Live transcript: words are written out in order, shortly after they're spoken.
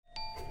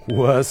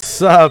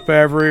What's up,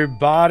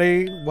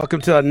 everybody?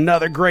 Welcome to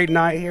another great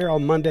night here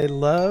on Monday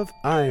Love.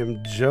 I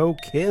am Joe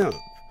Kemp.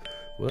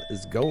 What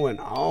is going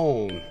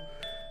on?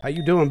 How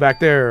you doing back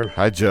there?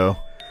 Hi, Joe.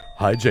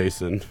 Hi,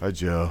 Jason. Hi,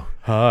 Joe.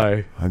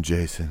 Hi. I'm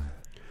Jason.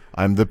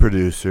 I'm the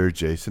producer,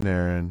 Jason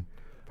Aaron.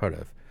 Part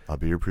of I'll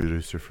be your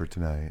producer for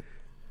tonight.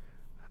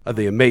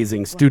 the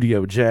amazing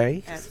Studio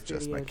J.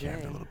 Adjust my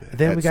camera a little bit.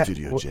 Then At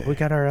Studio J. we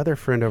got our other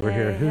friend over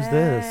here. Who's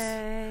this?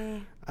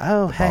 Hey.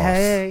 Oh,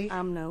 hey.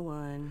 I'm no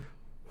one.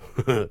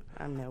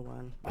 I'm no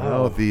one.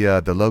 Oh,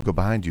 the logo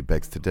behind you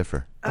begs to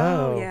differ.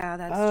 Oh, yeah,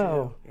 that's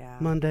true. Yeah.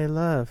 Monday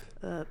Love.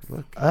 Oops.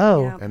 Look.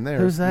 Oh, Yeah. And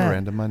there's who's that?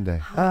 Miranda Monday.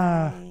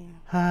 Hi.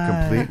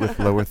 Complete with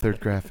lower third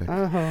graphic.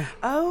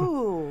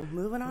 Oh,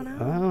 moving on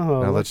up.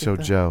 Oh, Now let's show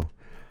Joe.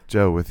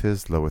 Joe with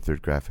his lower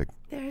third graphic.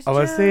 There's Oh,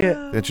 I see it.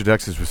 The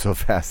introductions were so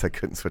fast I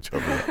couldn't switch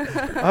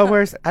over. Oh,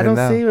 where's? I And don't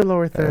now- see your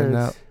lower And thirds.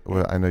 now,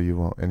 well, I know you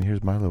won't. And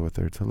here's my lower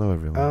thirds. Hello,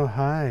 everyone. Oh,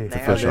 hi. There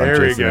Official. we I'm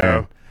There we Jason go.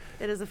 Aaron,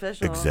 It is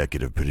official.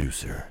 executive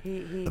producer He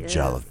of is.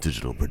 Jolliffe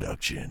Digital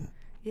Production.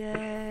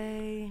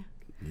 Yay.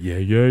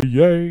 Yay.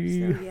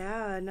 So,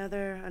 yeah,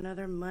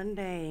 another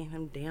Monday.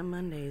 Them damn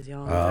Mondays,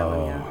 y'all. I'm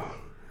telling ya.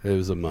 Oh, it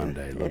was a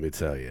Monday, let me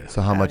tell you.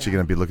 So how much are you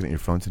going to be looking at your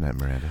phone tonight,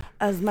 Miranda?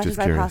 As much Just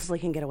as curious. I possibly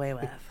can get away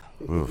with.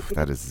 Oof,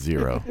 that is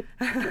zero.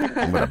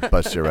 I'm going to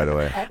bust you right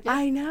away.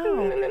 I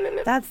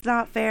know. That's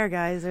not fair,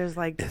 guys. There's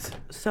like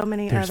so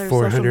many There's other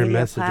 400 social media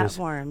messages.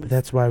 platforms.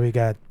 That's why we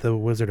got the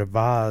Wizard of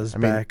Oz I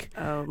mean- back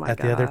Oh my at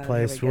God, the other here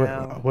place. we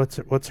go.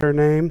 What's her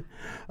name?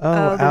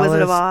 Oh, the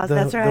Wizard of Oz.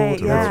 That's right,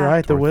 That's yeah.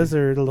 right. The Dorothy.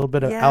 Wizard. A little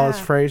bit of Alice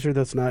Yeah. Fraser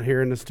that's not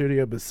here in the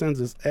studio, but sends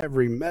us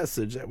every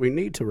message that we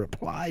need to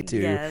reply to.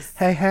 Yes.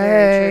 Hey,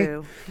 very hey.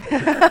 true.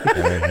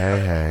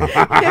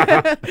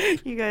 Hey.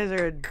 You guys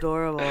are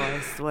adorable, I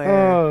swear.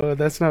 Oh,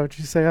 that's not what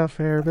you say off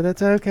air, but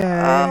that's okay. Oh,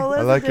 I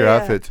listen like to your ya.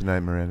 outfit tonight,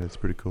 Miranda. It's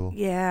pretty cool.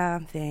 Yeah,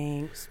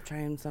 thanks.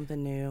 Trying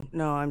something new.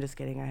 No, I'm just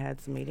kidding. I had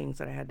some meetings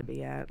that I had to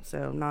be at,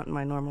 so not in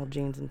my normal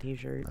jeans and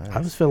t-shirt. I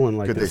was feeling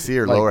like Could they this, see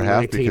your like lower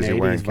half because you're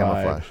wearing 1980s vibe.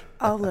 camouflage?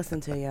 I'll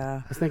listen to ya.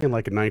 I was thinking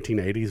like a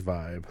 1980s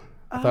vibe.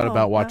 I thought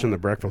about watching The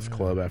Breakfast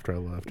Club after I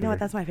left. You know here. what?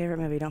 That's my favorite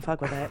movie. Don't fuck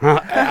with it.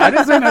 I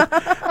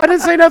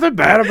didn't say nothing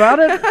bad about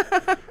it.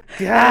 That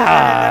is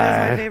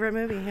my God. favorite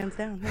movie, hands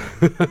down.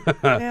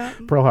 Yeah.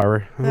 Pearl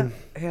Harbor.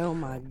 Oh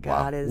my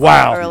God! It's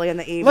Wow. early in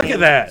the evening. Look at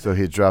that. So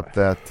he dropped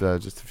that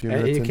just a few And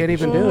minutes you in. can't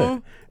even do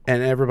it.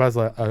 And everybody's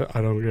like,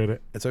 I don't get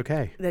it. It's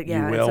okay.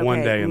 Yeah, you will it's one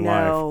okay. day in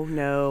life.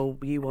 No,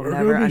 you will We're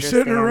never gonna be understand.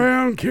 sitting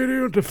around, Kitty,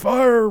 with the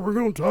fire. We're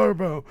gonna talk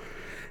about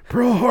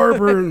Pearl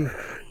Harbor and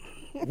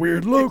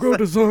weird logo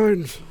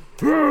designs.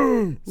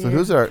 So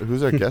who's our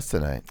guest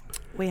tonight?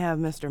 We have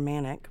Mr.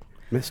 Manic.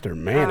 Mr.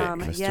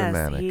 Manic. Mr. Yes,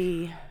 Manic.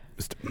 he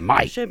Mr.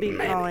 Mike. should be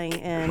Manic. calling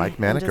in. Mike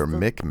Manic or just a-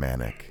 Mick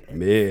Manic?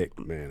 Mick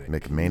Manic.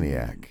 Mick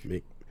Maniac.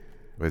 Mick.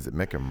 What is it,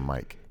 Mick or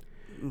Mike?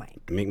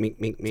 Mike.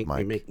 Mick.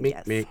 Mike.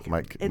 Yes.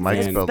 Mike. It's, Mike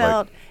it's spelled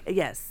spelled, like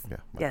yes. yeah,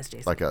 Mike. Yes,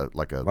 Jason. like a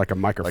Like a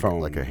microphone.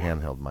 like a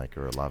handheld mic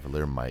or a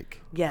lavalier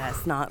mic.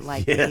 Yes, not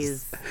like Yes.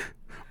 these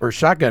Or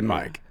Shotgun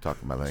Mike.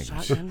 Talking my language.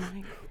 shotgun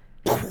mic.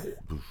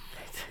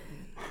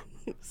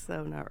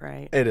 So not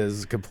right. It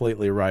is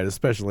completely right,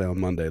 especially on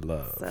Monday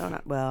Love. So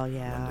not well,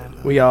 yeah.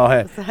 We all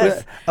had,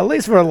 at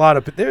least for a lot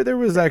of there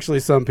was actually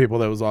some people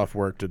that was off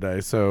work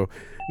today, so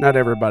not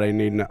everybody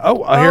needing to.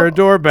 Oh, I hear a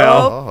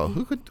doorbell. Oh,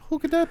 who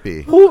could that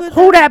be?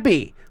 Who that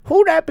be?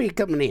 Who that be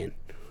coming in?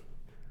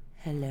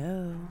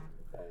 Hello.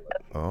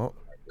 Oh,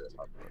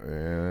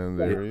 and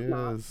there he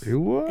is Who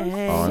was?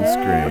 Hey, on hey.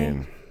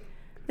 screen.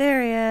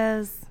 There he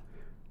is.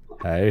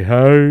 Hey.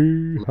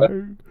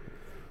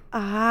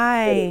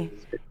 Hi.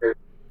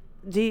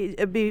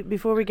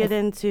 Before we get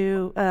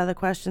into the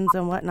questions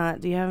and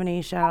whatnot, do you have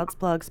any shout-outs,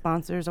 plugs,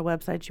 sponsors, or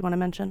websites you want to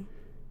mention?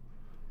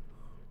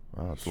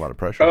 Wow, that's a lot of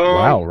pressure.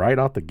 Wow, right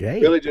off the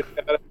gate. Really just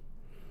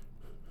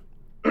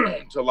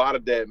it's a lot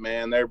of debt,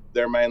 man.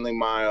 They're mainly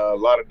my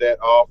lot of debt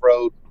off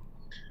road.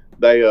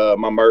 They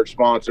my merch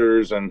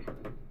sponsors, and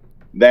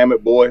Damn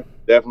It Boy,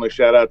 definitely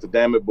shout out to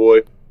Damn It Boy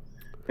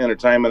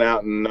Entertainment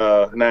out in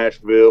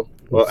Nashville.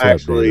 Well, What's up,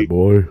 actually, Danny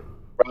boy.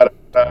 right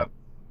outside,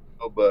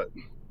 but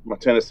my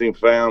Tennessee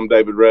fam,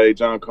 David Ray,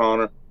 John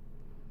Connor.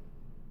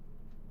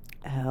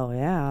 Hell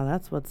yeah,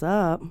 that's what's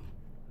up.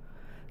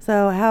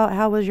 So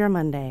how was your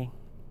Monday?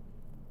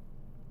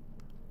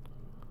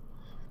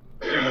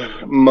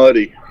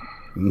 Muddy.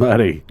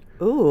 Muddy.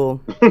 Ooh,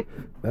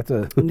 That's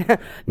a Muddy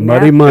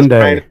Muddy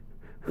Monday.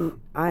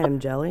 I am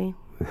jelly.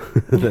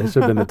 That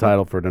should have been the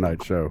title for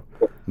tonight's show.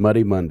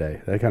 Muddy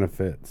Monday. That kind of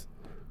fits.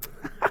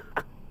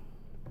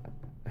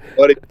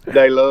 Muddy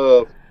Day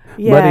Love.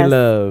 Yes, Muddy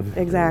love.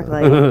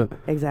 Exactly.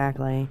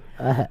 Exactly.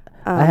 I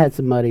had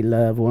some muddy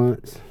love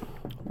once.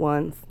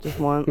 Once, just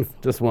once.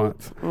 Just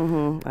once.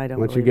 I don't.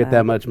 Once you believe get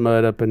that much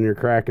mud up in your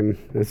cracking,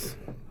 it's.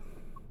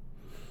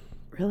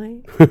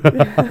 Really?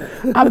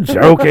 I'm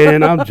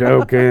joking.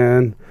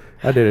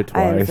 I did it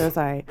I am twice. so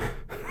sorry.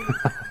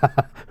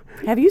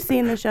 Have you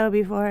seen the show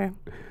before?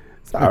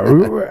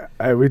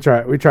 We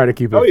try to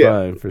keep it Oh, yeah.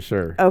 fun for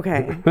sure.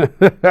 Okay.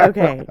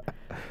 Okay.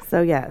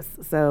 So yes,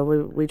 so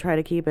we try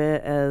to keep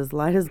it as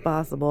light as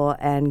possible,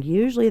 and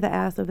usually the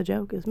ass of the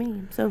joke is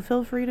me. So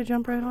feel free to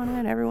jump right on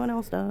in. Everyone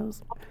else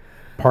does.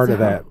 Part of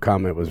that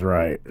comment was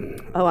right.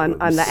 Oh, I'm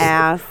the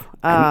ass.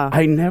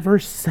 I never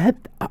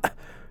said.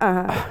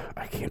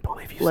 I can't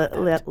believe you said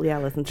that. Yeah,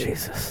 listen to me.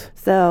 Jesus.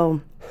 So,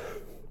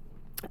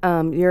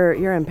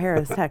 you're in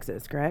Paris,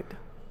 Texas, correct?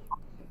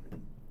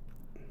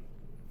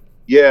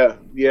 Yeah,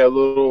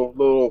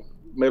 little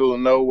middle of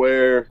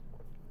nowhere,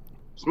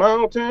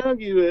 small town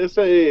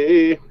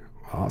USA.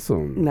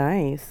 Awesome.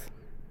 Nice.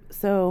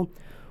 So,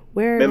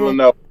 where Middle of did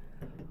nowhere.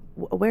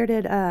 where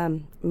did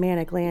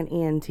Manic Land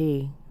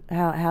ENT?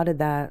 How did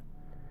that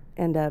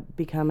end up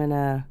becoming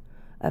a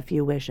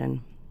few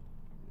wishing?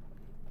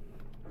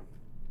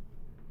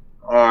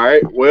 All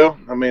right. Well,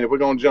 I mean, if we're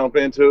gonna jump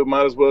into it,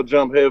 might as well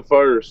jump head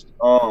first.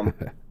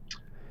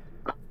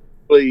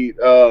 Really,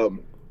 a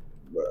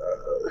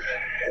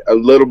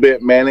little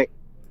bit manic.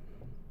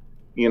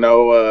 You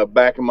know,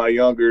 back in my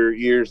younger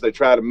years, they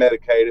try to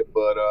medicate it,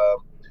 but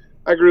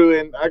I grew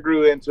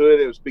into it.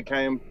 It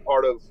became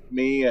part of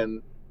me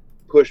and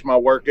pushed my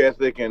work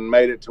ethic and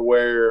made it to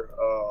where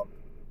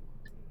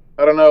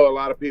I don't know. A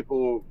lot of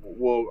people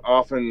will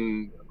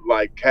often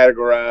like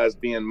categorize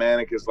being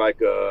manic as like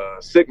a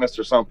sickness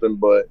or something,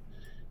 but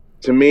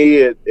to me,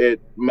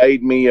 it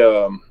made me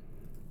I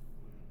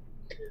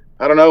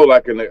don't know,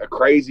 like a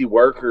crazy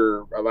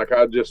worker. Like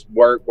I just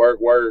work.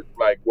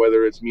 Like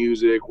whether it's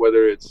music,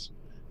 whether it's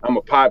I'm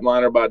a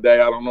pipeliner by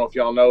day. I don't know if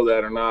y'all know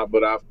that or not,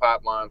 but I've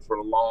pipelined for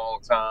a long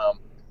time,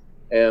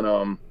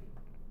 and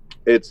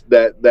it's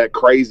that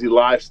crazy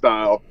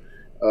lifestyle.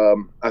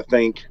 I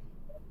think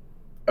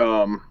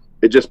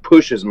it just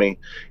pushes me.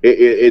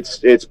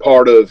 It's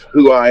part of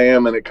who I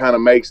am, and it kind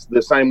of makes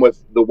the same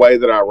with the way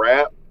that I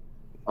rap.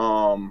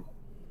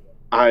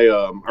 I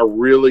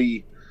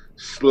really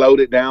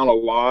slowed it down a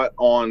lot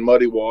on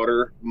Muddy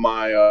Water,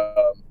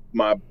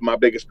 my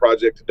biggest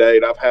project to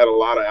date. I've had a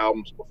lot of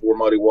albums before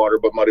Muddy Water,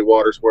 but Muddy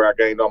Water's where I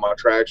gained all my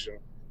traction.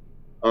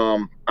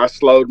 I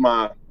slowed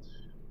my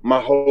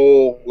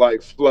whole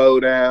like flow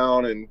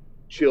down and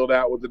chilled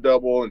out with the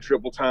double and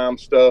triple time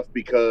stuff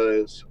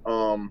because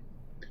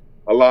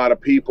a lot of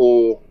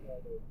people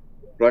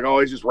like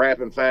always just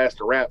rapping fast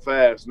to rap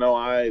fast. No,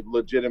 I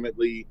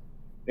legitimately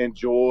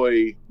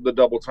enjoy the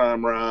double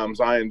time rhymes.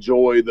 I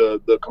enjoy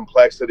the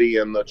complexity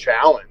and the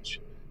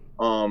challenge.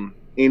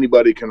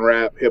 Anybody can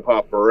rap hip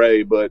hop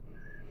hooray, but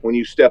when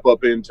you step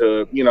up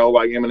into, you know,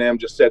 like Eminem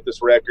just set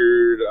this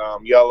record,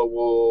 Yellow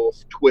Wolf,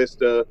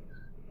 Twista,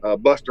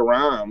 Busta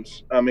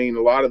Rhymes. I mean,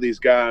 a lot of these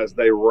guys,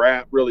 they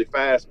rap really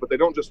fast, but they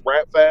don't just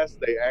rap fast.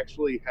 They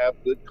actually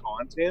have good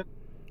content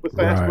with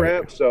fast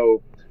rap.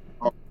 So,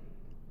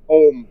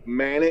 whole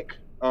Manic,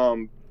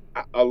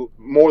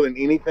 more than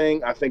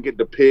anything, I think it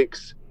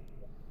depicts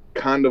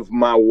kind of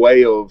my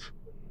way of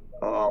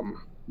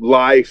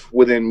life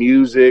within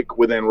music,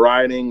 within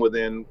writing,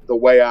 within the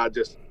way I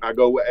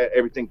go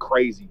everything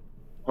crazy,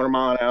 100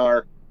 mile an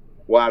hour,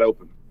 wide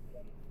open.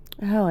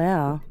 Oh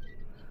yeah,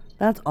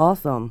 that's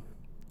awesome.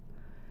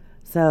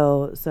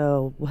 So,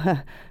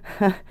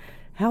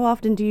 how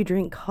often do you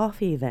drink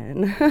coffee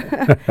then?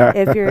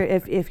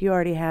 if you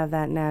already have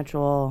that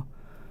natural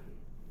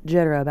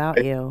jitter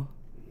about you.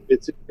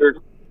 It's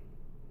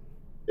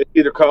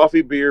either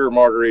coffee, beer, or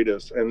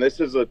margaritas, and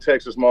this is a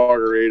Texas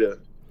margarita.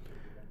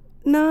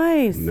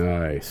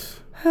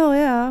 Nice. Hell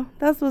yeah,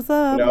 that's what's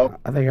up. You know,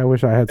 I think I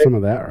wish I had some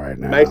of that right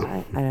now. I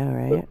know,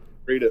 right?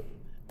 Margarita.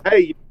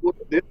 Hey, we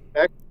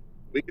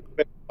can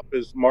finish up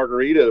as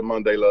Margarita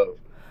Monday Love.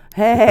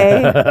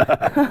 Hey.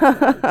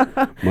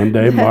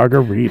 Monday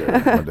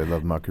Margarita. Monday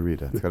Love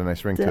Margarita. It's got a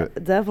nice ring to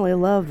it. Definitely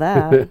love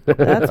that. That's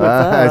what's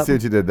up. I see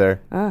what you did there.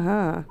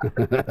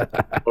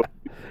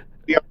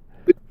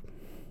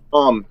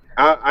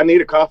 I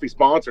need a coffee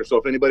sponsor, so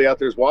if anybody out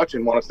there is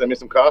watching, want to send me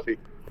some coffee.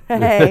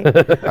 Hey,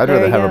 I'd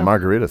rather have a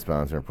margarita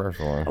sponsor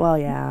personally. Well,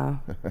 yeah,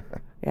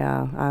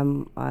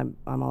 I'm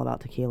all about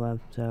tequila,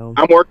 so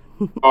I'm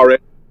working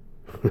already.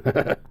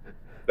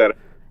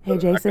 Hey,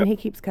 Jason, he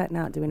keeps cutting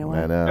out. Do we know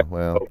why? I know.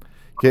 Well,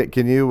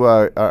 can you?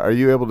 Are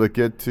you able to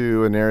get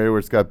to an area where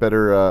it's got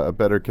a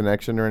better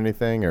connection or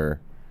anything, or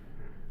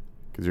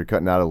because you're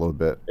cutting out a little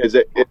bit? Is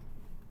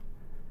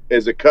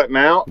it cutting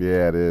out?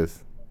 Yeah, it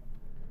is.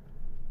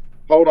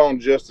 Hold on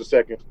just a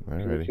second.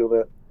 Alrighty. Kill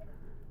that.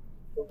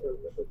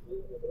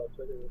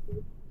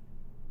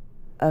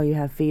 Oh, you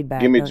have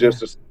feedback. Give me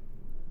just a.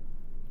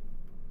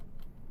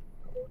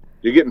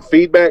 You're getting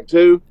feedback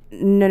too?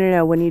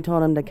 No. When you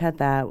told him to cut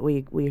that,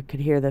 we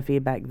could hear the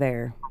feedback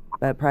there,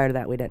 but prior to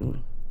that, we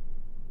didn't.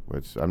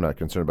 Which I'm not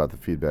concerned about the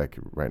feedback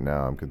right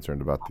now. I'm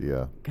concerned about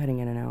the cutting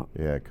in and out.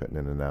 Yeah, cutting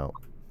in and out.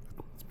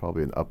 It's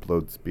probably an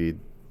upload speed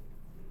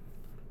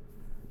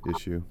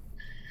issue.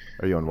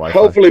 Are you on Wi-Fi?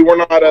 Hopefully, we're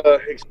not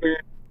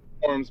experiencing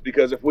storms,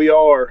 because if we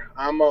are,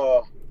 I'm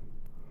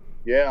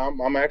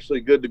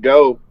actually good to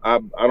go. I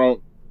don't.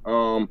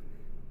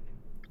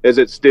 Is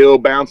it still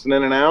bouncing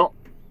in and out?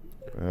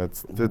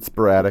 It's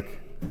sporadic.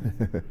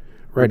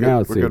 Right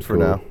now, we're good for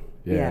now.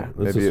 Yeah.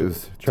 Let's Maybe just it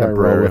was try to roll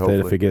temporary, with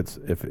hopefully.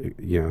 if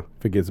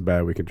it gets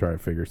bad, we can try to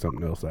figure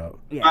something else out.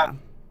 Yeah.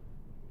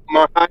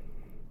 My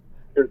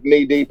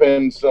knee deep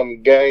in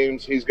some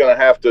games. He's gonna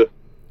have to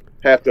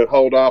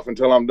hold off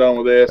until I'm done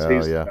with this.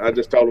 Oh, yeah. I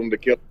just told him to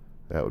kill.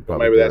 That would So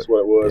probably maybe do that's it. what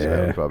it was. That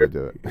Yeah. would probably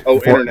do it. Oh,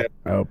 internet.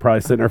 Oh,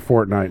 probably sitting there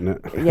Fortniting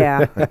it.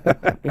 Yeah.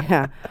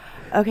 Yeah.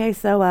 Okay,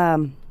 so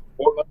I'm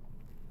not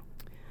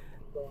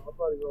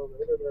even on the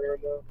internet right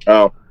now.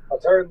 Oh, I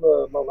turned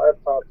my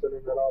laptop's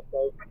internet off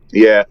though.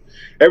 yeah.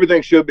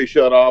 Everything should be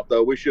shut off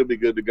though. We should be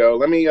good to go.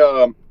 Let me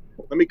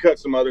cut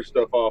some other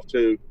stuff off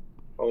too.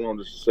 Hold on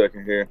just a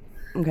second here.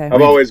 okay.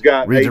 I've always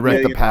got 8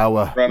 Redirect the million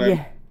power. running.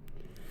 Yeah.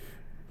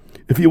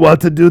 If you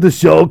want to do the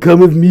show, come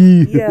with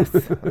me. Yes.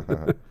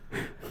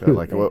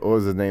 Like what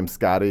was his name?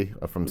 Scotty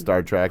from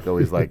Star Trek,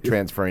 always like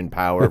transferring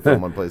power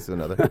from one place to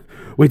another.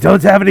 We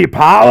don't have any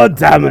power,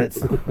 damn it.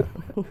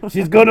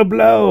 She's gonna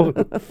blow.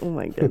 Oh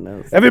my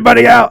goodness.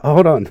 Everybody out.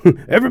 Hold on.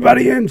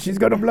 Everybody in. She's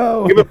gonna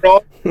blow. Give it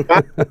all.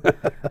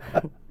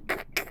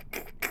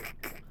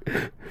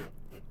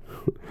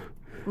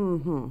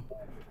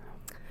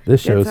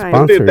 This show is times.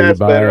 sponsored That's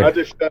better. I by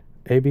just shut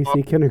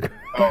ABC Kindergarten.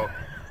 off.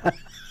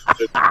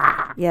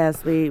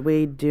 Yes,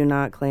 we do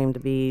not claim to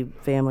be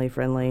family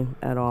friendly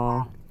at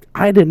all.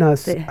 I did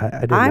not.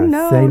 I did not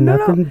no, say no,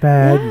 nothing no.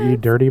 bad. Yes. You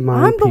dirty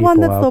mind I'm the one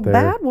people that's the out there.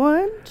 bad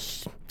one.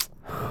 Shh.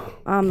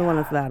 I'm the one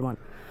that's the bad one.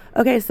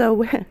 Okay,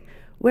 so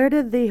where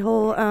did the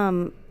whole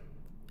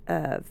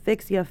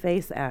fix your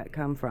face act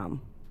come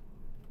from?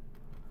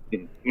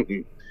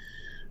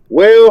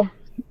 Well,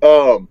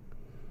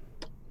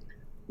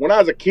 when I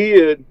was a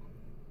kid,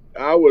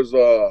 I was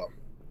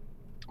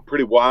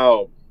pretty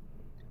wild,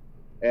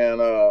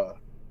 and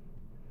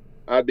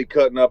I'd be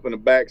cutting up in the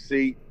back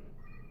seat,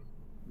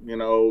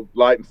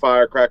 lighting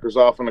firecrackers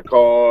off in the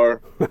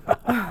car,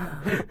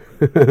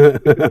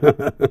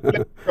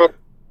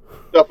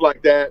 stuff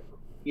like that,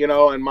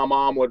 and my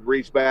mom would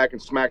reach back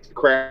and smack the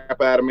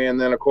crap out of me,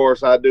 and then of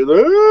course I'd do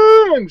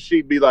the, and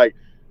she'd be like,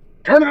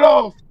 "Turn it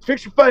off,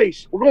 fix your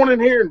face. We're going in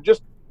here and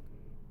just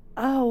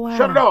Oh wow.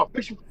 shut it off.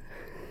 Fix your."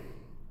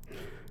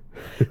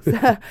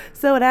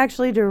 So it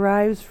actually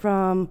derives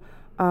from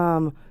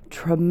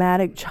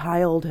traumatic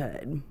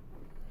childhood.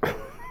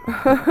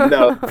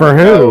 No. For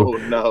who?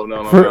 No.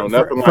 For,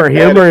 Nothing like for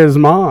him that. or his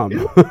mom?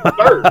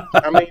 Third.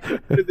 I mean,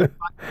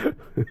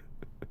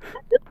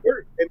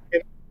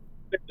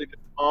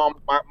 and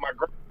my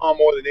grandma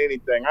more than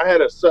anything. I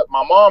had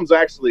my mom's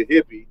actually a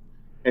hippie,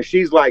 and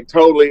she's like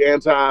totally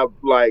anti.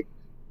 Like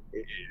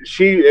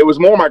it was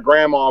more my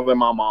grandma than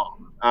my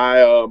mom.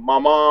 My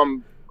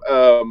mom,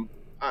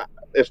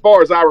 as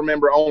far as I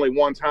remember, only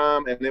one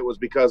time, and it was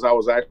because I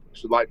was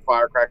actually lighting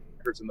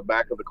firecrackers in the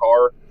back of the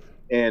car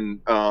in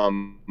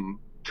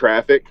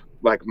traffic,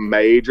 like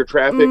major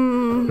traffic.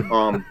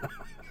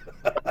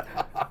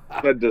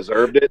 I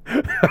deserved it.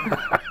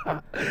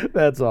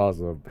 That's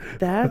awesome.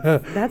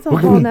 That's a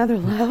whole nother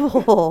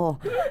level.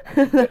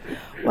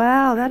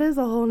 Wow, that is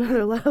a whole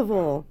nother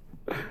level.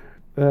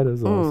 That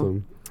is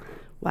awesome.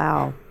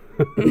 Wow.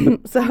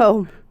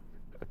 so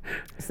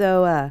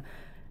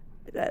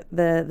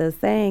the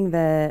saying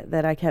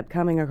that I kept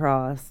coming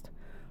across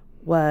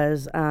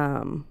was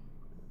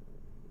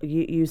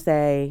you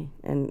say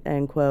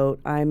and quote,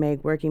 "I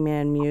make working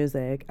man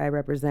music. I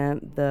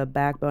represent the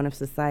backbone of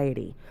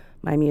society.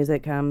 My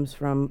music comes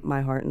from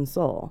my heart and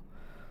soul.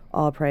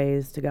 All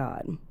praise to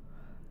God."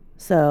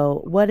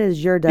 So what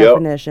is your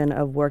definition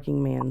of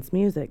working man's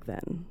music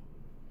then?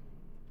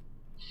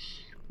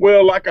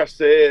 Well, like I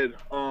said,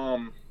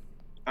 I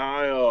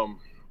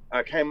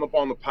came up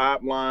on the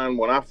pipeline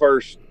when I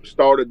first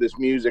started this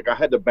music. I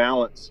had to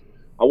balance.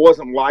 I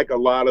wasn't like a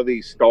lot of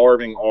these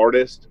starving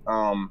artists.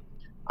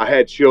 I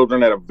had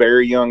children at a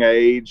very young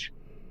age,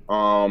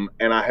 and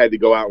I had to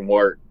go out and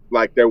work.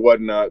 Like there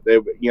wasn't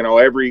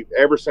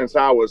ever since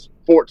I was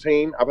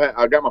 14,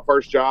 I got my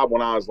first job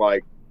when I was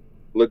like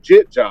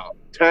legit job,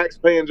 tax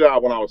paying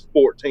job when I was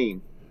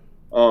 14.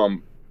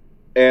 And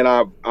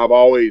I've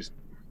always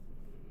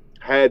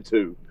had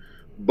to,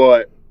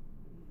 but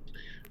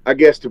I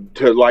guess to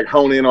like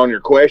hone in on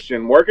your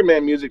question, working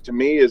man music to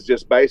me is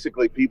just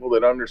basically people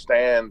that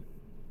understand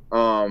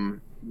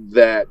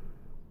that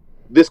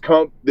this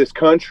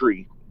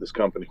country was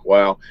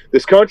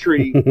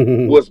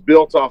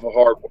built off of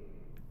hard work.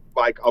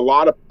 Like a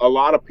lot of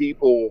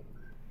people,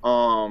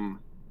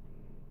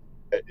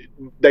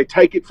 they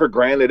take it for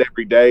granted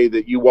every day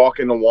that you walk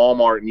into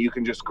Walmart and you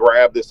can just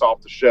grab this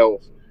off the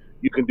shelf.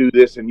 You can do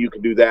this and you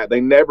can do that.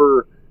 They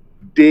never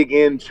dig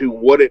into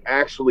what it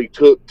actually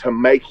took to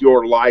make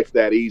your life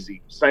that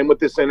easy. Same with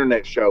this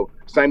internet show.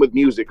 Same with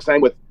music.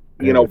 Same with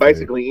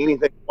basically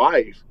anything in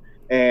life.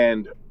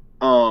 And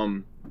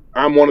I'm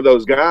one of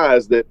those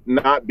guys that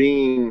not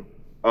being.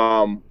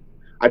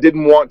 I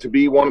didn't want to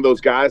be one of those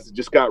guys that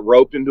just got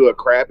roped into a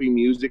crappy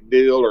music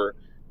deal or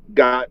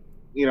got,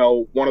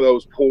 one of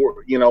those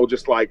poor,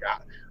 just like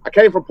I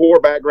came from poor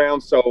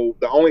background. So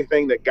the only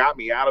thing that got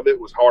me out of it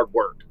was hard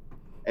work.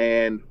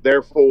 And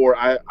therefore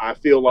I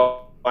feel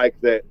like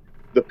that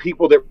the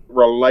people that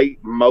relate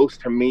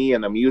most to me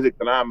and the music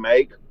that I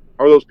make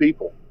are those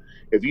people.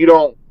 If you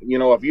don't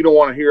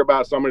want to hear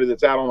about somebody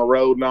that's out on the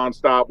road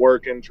nonstop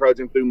working,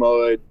 trudging through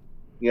mud,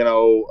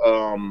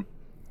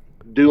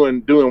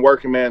 doing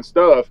working man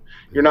stuff,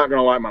 you're not going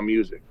to like my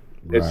music.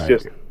 It's Right.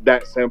 just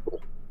that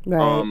simple.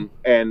 Right.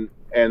 And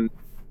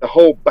the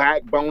whole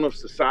backbone of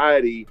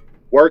society,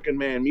 working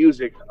man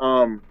music,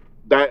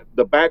 that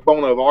the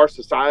backbone of our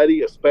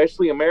society,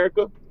 especially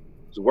America,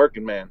 is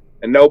working man.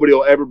 And nobody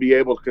will ever be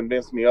able to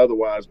convince me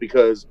otherwise,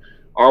 because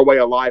our way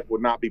of life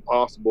would not be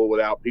possible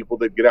without people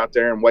that get out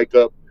there and wake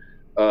up,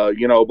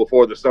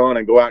 before the sun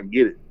and go out and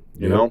get it,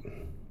 you Yep. know?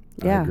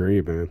 I Yeah.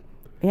 agree, man.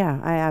 Yeah,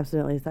 I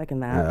absolutely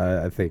second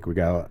that. I think we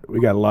got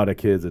a lot of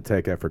kids that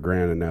take that for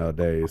granted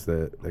nowadays,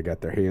 that they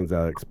got their hands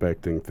out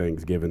expecting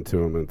things given to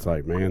them, and it's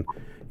like, man,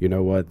 you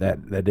know what?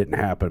 That didn't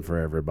happen for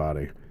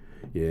everybody,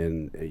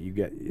 and you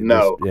get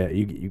No.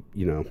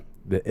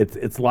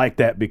 it's like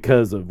that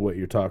because of what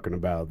you're talking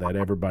about. That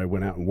everybody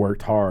went out and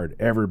worked hard.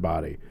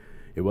 Everybody,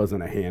 it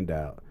wasn't a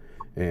handout,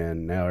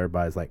 and now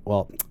everybody's like,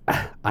 well,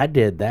 I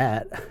did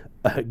that.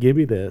 Give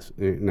me this.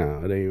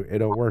 No, it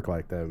don't work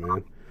like that,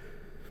 man.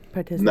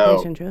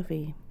 Participation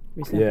trophy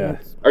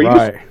recipients. Are you,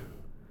 right.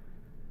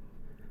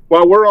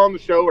 while we're on the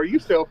show, are you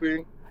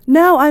selfieing?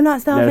 No, I'm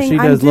not No, selfing. she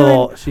I'm does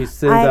doing. she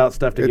sends I- out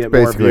stuff to It's get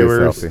more basically a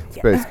viewers. selfie. It's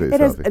basically a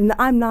It is. selfie.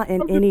 I'm not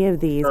in any of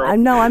these. Girl.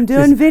 I'm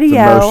doing It's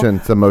video.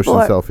 It's a motion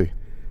for- selfie.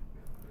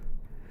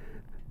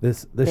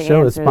 This The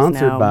show is answer is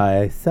sponsored no.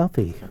 by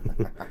Selfie.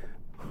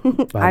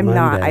 By I'm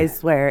not. Monday. I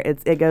swear.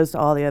 It goes to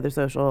all the other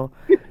social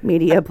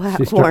media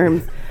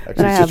platforms. Actually,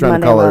 that I she's have trying to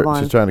Monday call Love her.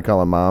 on. She's trying to call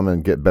her mom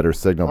and get better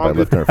signal by I'm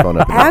lifting her phone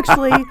up.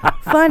 Actually,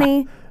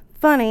 funny.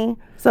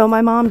 So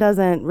my mom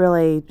doesn't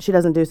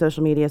do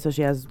social media, so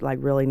she has like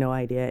really no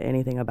idea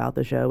anything about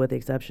the show, with the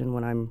exception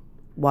when I'm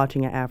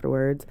watching it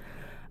afterwards.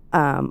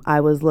 I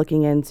was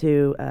looking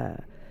into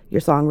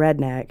your song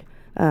Redneck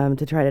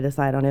to try to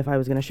decide on if I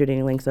was going to shoot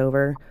any links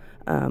over.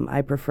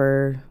 I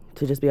prefer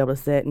to just be able to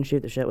sit and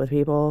shoot the shit with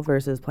people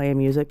versus playing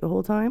music the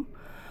whole time.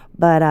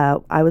 But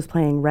I was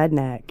playing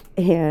Redneck,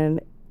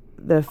 and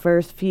the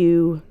first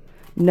few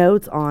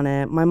notes on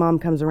it, my mom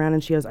comes around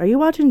and she goes, "Are you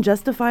watching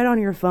Justified on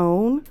your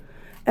phone?"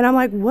 And I'm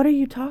like, "What are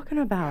you talking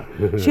about?"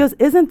 She goes,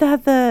 "Isn't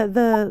that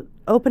the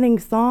opening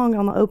song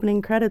on the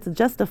opening credits of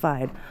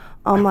Justified?"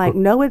 I'm like,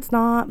 "No, it's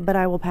not, but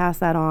I will pass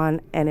that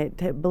on."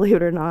 And believe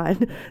it or not,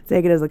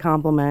 take it as a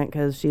compliment,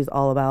 because she's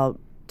all about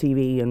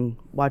TV and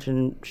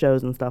watching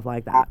shows and stuff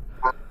like that.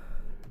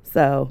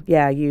 So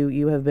yeah,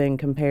 you have been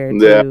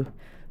compared Yeah. to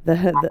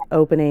the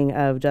opening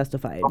of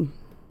Justified.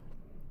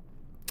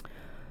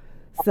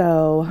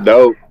 So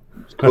Dope.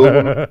 It's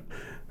cool.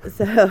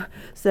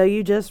 so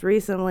you just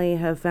recently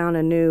have found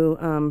a new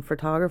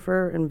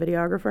photographer and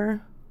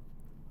videographer.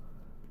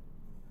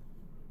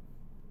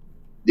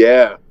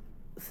 Yeah.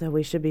 So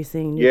we should be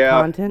seeing new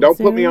Yeah. content Don't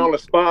soon. put me on the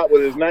spot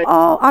with his name.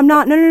 Oh, I'm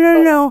not.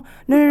 No,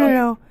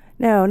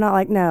 not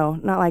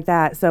like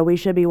that. So we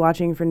should be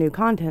watching for new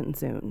content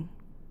soon.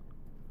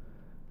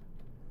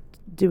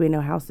 Do we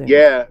know how soon?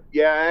 Yeah,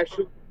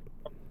 actually.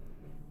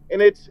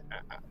 And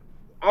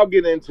I'll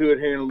get into it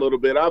here in a little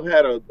bit. I've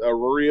had a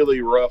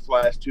really rough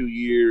last 2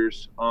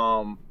 years.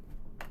 But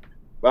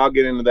I'll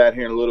get into that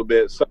here in a little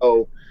bit.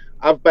 So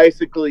I've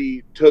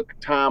basically took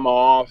time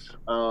off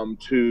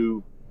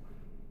to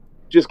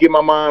just get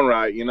my mind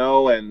right,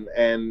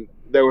 and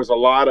there was a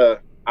lot of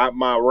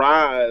my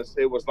rise.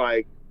 It was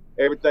like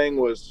everything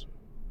was,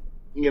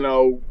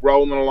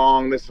 rolling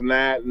along, this and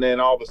that. And then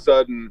all of a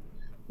sudden,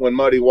 when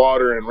Muddy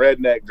Water and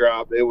Redneck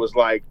dropped, it was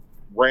like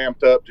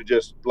ramped up to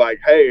just like,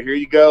 hey, here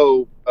you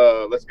go.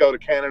 Let's go to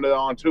Canada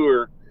on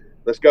tour.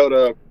 Let's go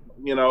to,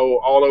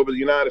 all over the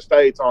United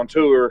States on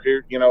tour.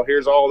 Here,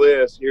 here's all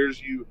this.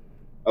 Here's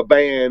a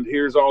band.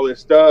 Here's all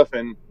this stuff.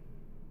 And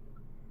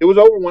it was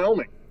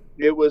overwhelming.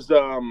 It was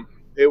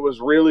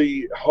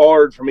really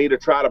hard for me to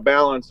try to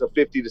balance a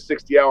 50 to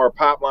 60 hour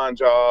pipeline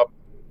job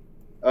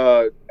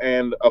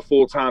and a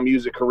full-time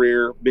music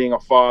career, being a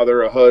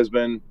father, a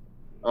husband.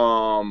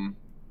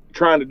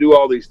 Trying to do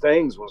all these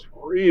things was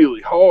really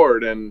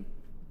hard. And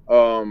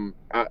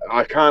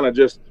I kind of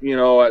just,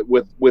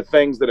 with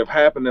things that have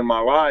happened in my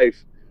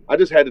life, I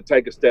just had to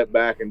take a step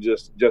back and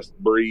just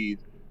breathe.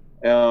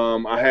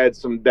 I had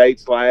some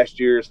dates last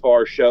year as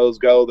far as shows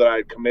go that I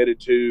had committed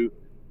to.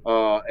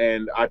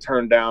 And I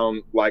turned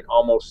down like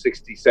almost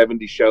 60,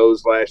 70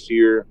 shows last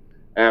year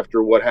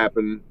after what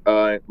happened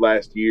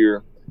last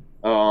year.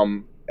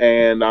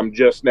 And I'm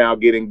just now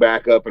getting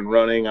back up and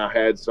running.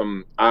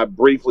 I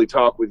briefly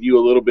talked with you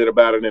a little bit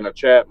about it in a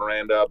chat,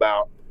 Miranda,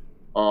 about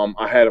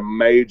I had a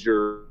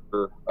major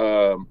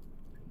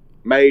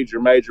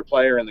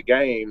player in the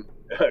game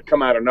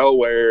come out of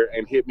nowhere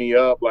and hit me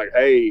up like,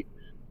 hey,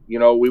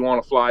 we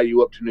want to fly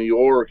you up to New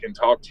York and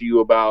talk to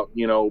you about,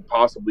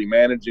 possibly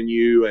managing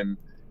you and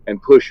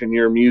pushing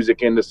your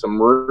music into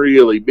some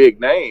really big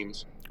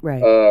names,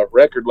 Right.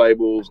 record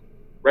labels,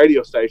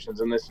 radio stations,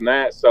 and this and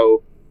that.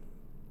 So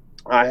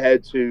I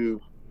had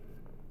to,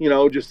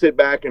 just sit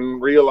back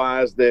and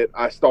realize that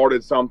I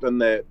started something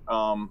that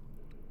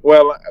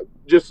Well,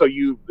 just so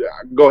you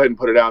go ahead and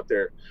put it out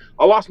there,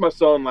 I lost my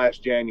son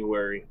last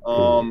January.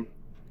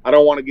 I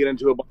don't want to get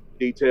into a bunch of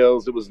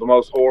details. It was the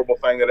most horrible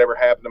thing that ever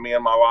happened to me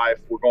in my life.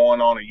 We're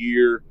going on a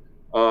year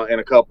in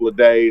a couple of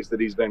days that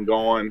he's been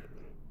gone.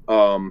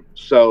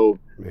 So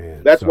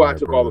Man, that's why I sorry,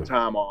 took all the brother.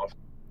 time off.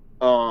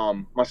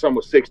 My son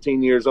was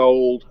 16 years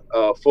old,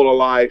 full of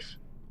life.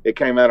 It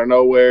came out of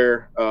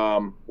nowhere,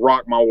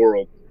 rocked my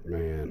world.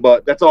 Man,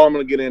 But that's all I'm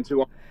going to get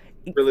into.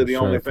 Really, For the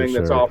sure, only for thing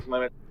that's sure. off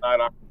limits tonight,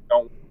 I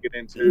don't get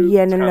into.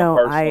 Yeah, It's no, kind of no.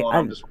 personal, and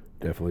I'm just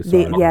definitely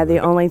sorry. The brother.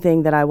 only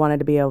thing that I wanted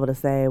to be able to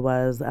say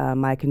was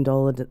my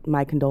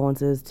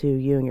condolences to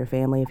you and your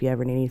family. If you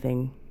ever need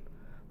anything,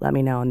 let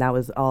me know. And that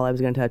was all I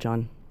was going to touch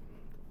on.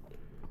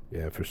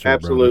 Yeah, for sure,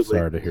 absolutely. brother.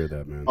 Sorry to hear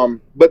that,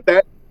 man. But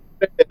that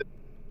said,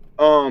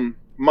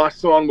 my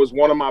son was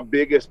one of my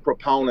biggest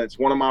proponents,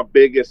 one of my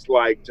biggest,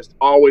 like, just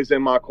always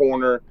in my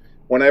corner.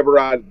 Whenever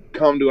I'd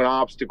come to an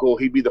obstacle,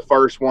 he'd be the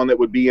first one that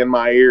would be in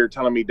my ear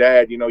telling me,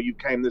 Dad, you know, you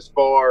came this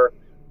far.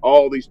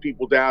 All these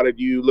people doubted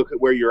you. Look at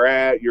where you're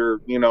at.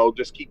 You're, you know,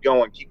 just keep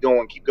going, keep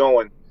going, keep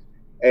going.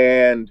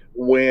 And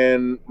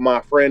when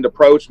my friend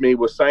approached me,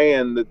 was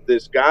saying that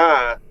this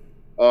guy,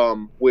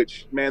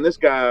 which, man, this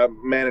guy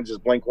manages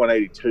Blink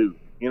 182.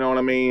 You know what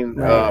I mean?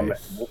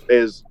 Nice.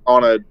 Is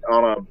on a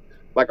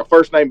like a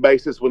first name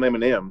basis with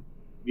Eminem.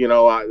 You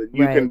know,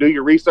 you Right. can do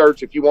your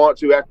research if you want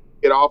to after you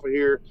get off of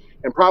here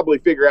and probably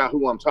figure out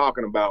who I'm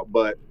talking about.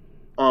 But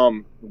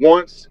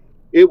once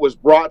it was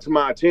brought to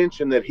my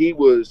attention that he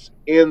was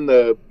in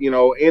the, you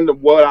know, into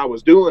what I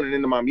was doing and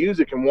into my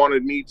music and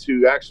wanted me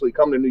to actually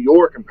come to New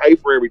York and pay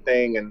for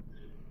everything and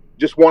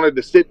just wanted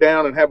to sit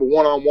down and have a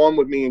one-on-one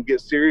with me and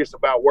get serious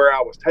about where I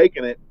was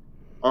taking it.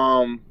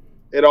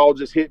 It all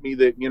just hit me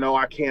that, you know,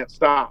 I can't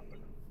stop.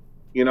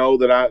 You know,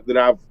 that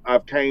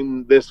I've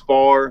came this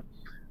far.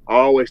 I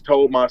always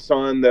told my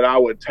son that I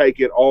would take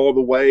it all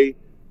the way,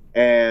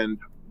 and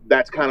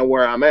that's kind of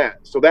where I'm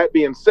at. So that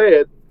being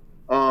said,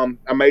 I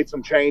made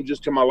some changes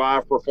to my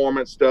live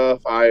performance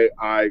stuff.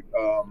 I've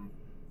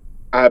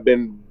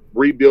been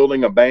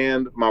rebuilding a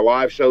band. My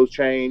live shows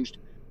changed,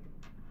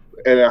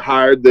 and I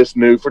hired this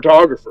new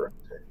photographer.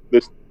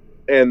 This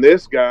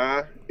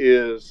guy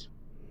is,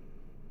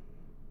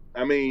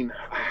 I mean,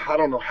 I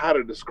don't know how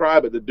to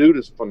describe it. The dude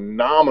is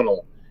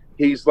phenomenal.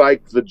 He's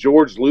like the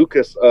George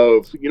Lucas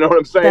of, you know what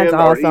I'm saying? That's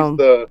Or he's awesome.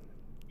 the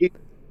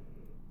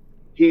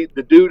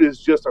dude is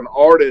just an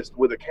artist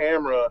with a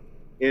camera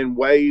in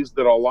ways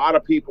that a lot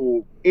of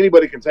people,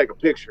 anybody can take a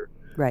picture.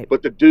 Right.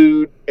 But the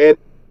dude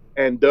edits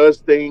and does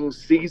things,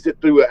 sees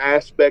it through an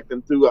aspect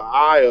and through an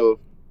eye of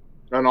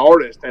an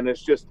artist. And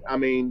it's just, I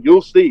mean,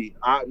 you'll see.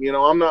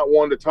 I'm not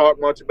one to talk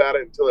much about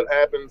it until it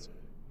happens.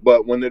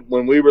 But when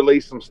we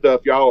release some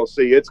stuff, y'all will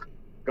see. It's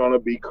gonna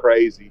be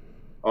crazy.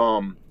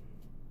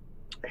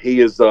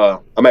 He is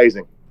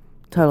amazing.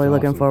 Totally That's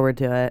looking awesome. forward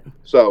to it.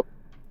 So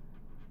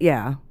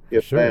Yeah.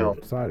 yes, Sure, ma'am.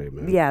 excited,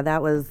 man. Yeah,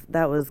 that was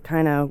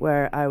kind of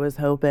where I was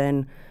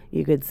hoping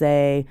you could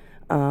say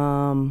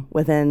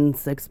within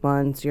 6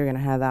 months you're gonna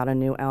have out a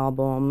new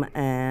album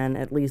and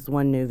at least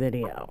one new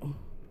video.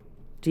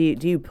 Do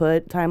you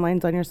put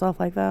timelines on yourself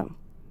like that?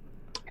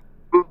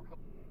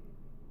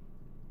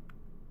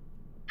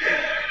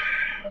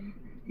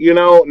 You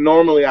know,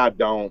 normally I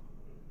don't.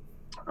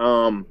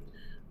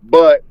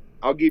 But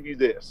I'll give you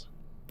this.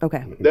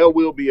 Okay. There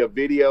will be a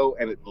video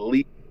and at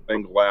least a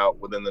single out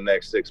within the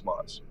next 6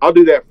 months. I'll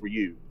do that for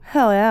you.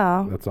 Hell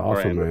yeah. That's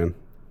awesome, Brandon. man.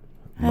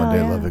 Hell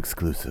Monday yeah. Love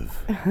exclusive.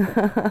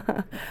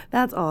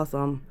 That's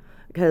awesome.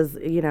 Because,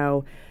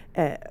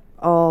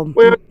 all.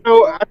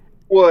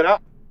 Well,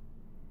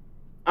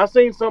 I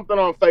seen something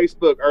on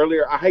Facebook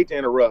earlier. I hate to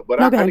interrupt,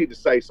 but Okay. I need to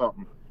say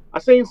something. I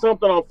seen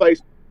something on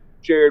Facebook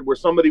shared where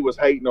somebody was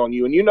hating on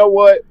you, and you know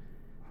what?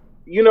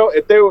 You know,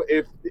 if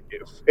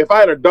I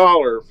had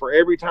 $1 for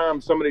every time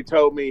somebody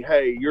told me,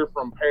 "Hey, you're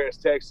from Paris,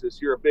 Texas.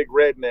 You're a big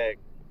redneck.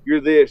 You're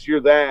this.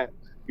 You're that.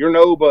 You're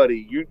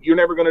nobody. You're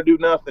never gonna do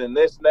nothing.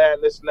 This and that,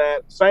 and this and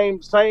that."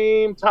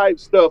 Same type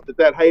stuff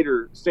that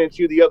hater sent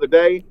you the other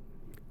day.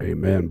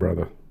 Amen,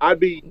 brother. I'd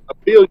be a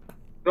billion. You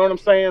know what I'm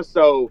saying?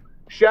 So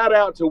shout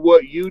out to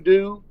what you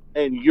do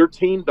and your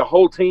team, the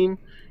whole team,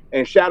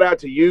 and shout out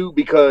to you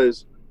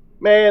because,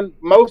 man,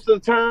 most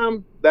of the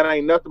time that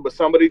ain't nothing but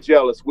somebody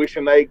jealous,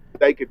 wishing they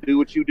could do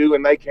what you do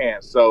and they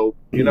can't. So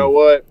you know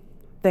what?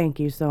 Thank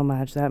you so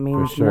much. That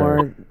means sure.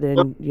 more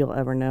than you'll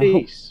ever know.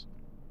 Peace.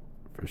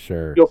 For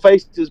sure. Your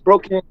face is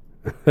broken.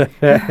 I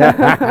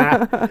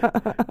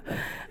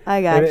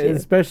got And you.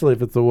 especially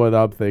if it's the one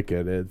I'm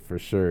thinking, it for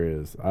sure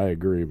is. I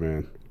agree,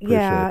 man. Appreciate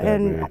Yeah, that,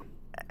 and man.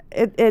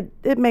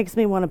 it makes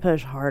me want to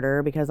push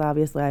harder because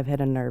obviously I've hit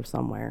a nerve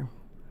somewhere.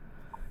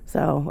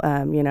 So,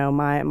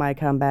 my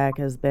comeback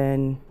has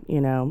been,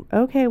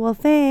 okay, well,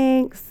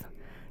 thanks.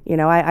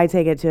 I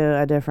take it to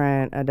a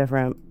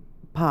different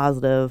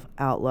positive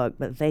outlook,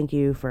 but thank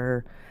you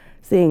for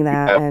seeing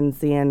that Yeah. and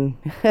seeing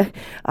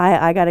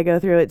I got to go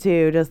through it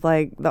too, just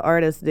like the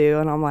artists do,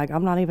 and I'm like,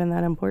 I'm not even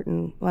that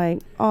important. Like,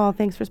 oh,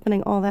 thanks for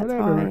spending all that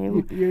Whatever.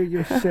 time.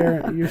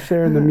 You're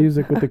sharing the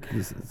music with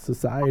the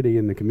society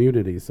and the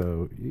community,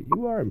 so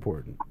you are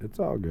important. It's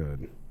all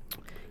good.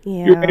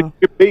 You're Yeah.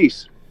 your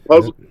piece.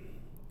 Puzzle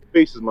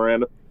pieces,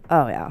 Miranda.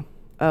 Oh yeah.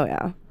 Oh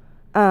yeah.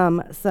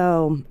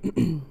 So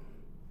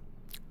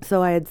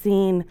so I had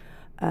seen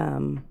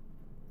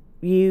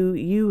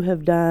you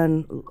have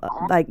done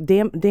like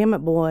Damn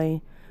It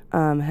Boy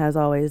has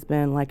always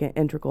been like an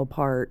integral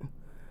part.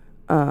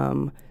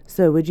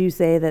 So would you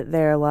say that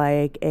they're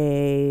like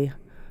a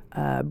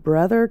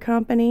brother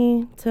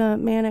company to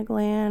Manic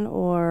Land,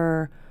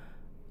 or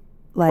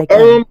like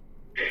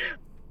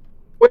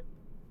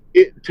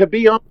To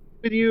be honest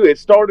with you, it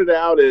started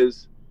out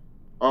as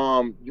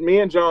me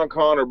and John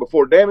Connor,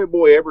 before Damn It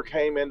Boy ever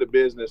came into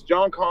business.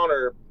 John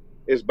Connor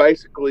is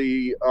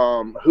basically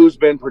who's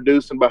been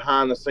producing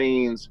behind the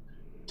scenes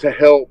to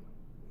help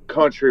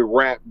country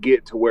rap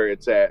get to where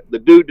it's at. The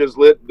dude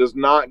does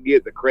not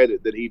get the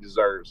credit that he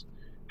deserves.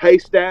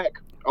 Haystack,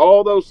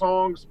 all those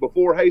songs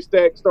before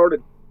Haystack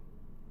started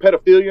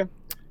pedophilia.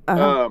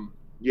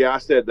 Yeah, I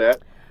said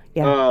that.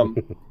 yeah.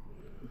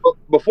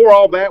 Before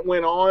all that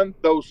went on,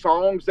 those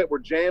songs that were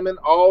jamming,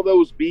 all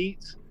those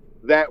beats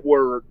that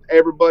were,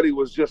 everybody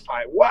was just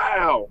like,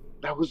 wow,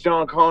 that was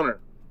John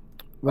Connor.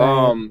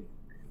 Right.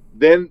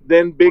 Then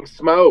Big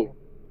Smo,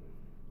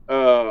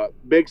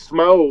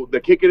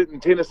 the Kicking It in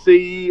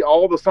Tennessee,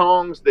 all the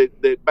songs that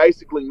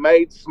basically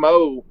made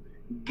Smo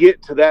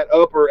get to that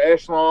upper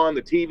echelon,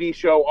 the TV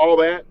show, all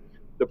that,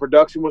 the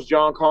production was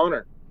John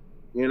Connor,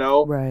 you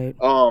know? Right.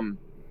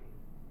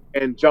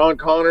 And John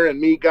Connor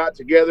and me got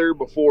together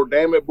before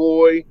Damn It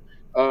Boy,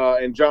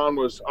 and John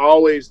was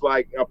always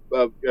like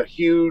a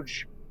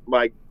huge,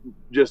 like,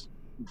 just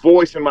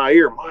voice in my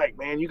ear. Mike,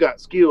 man, you got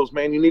skills,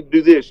 man. You need to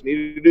do this, you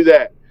need to do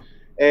that.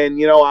 And,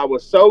 you know, I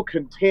was so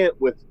content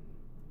with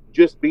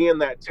just being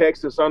that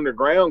Texas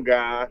underground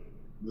guy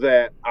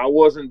that I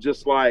wasn't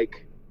just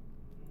like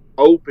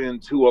open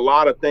to a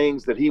lot of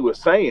things that he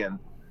was saying.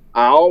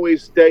 I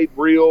always stayed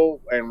real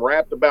and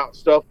rapped about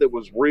stuff that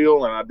was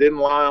real, and I didn't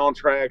lie on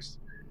tracks.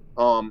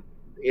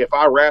 If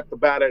I rapped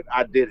about it,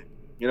 I did it.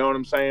 You know what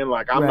I'm saying?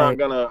 Like, I'm not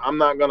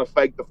gonna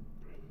fake the.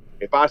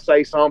 If I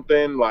say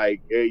something,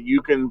 like,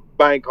 you can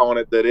bank on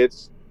it that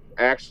it's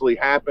actually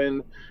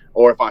happened.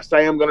 Or if I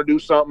say I'm gonna do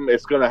something,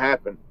 it's gonna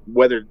happen.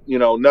 Whether, you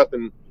know,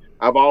 nothing.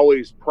 I've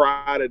always took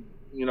pride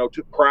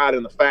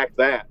in the fact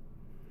that,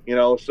 you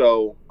know.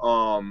 So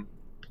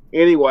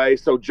anyway,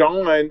 so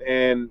John,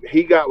 and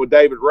he got with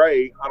David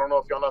Ray. I don't know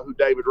if y'all know who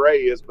David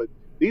Ray is, but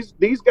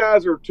these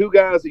guys are two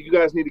guys that you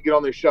guys need to get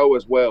on this show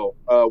as well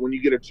when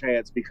you get a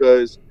chance,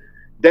 because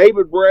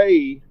David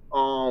Ray,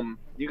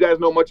 you guys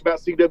know much about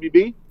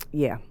CWB?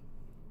 Yeah.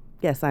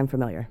 Yes, I'm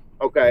familiar.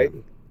 Okay.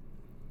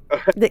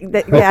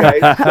 Yeah.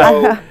 Okay,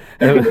 so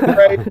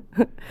David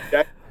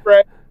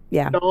Ray,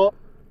 Yeah. John,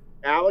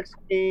 Alex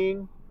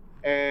King,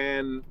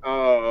 and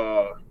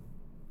I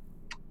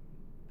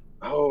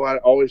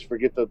always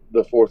forget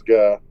the fourth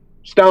guy,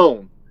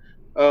 Stone,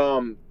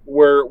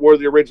 were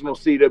the original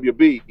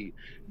CWB.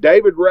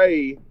 David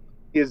Ray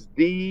is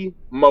the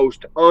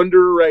most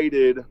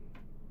underrated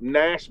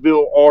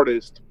Nashville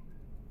artist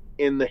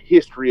in the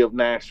history of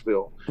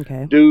Nashville.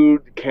 Okay.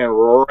 Dude can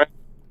rap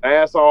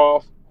ass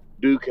off.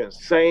 Dude can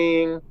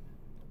sing,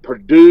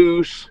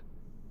 produce,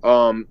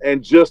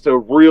 and just a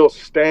real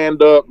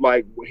stand-up.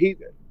 Like,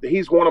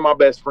 he's one of my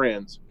best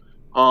friends.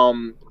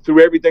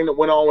 Through everything that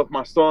went on with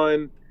my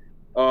son,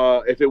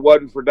 if it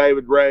wasn't for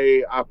David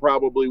Ray, I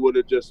probably would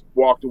have just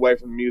walked away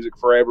from music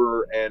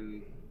forever,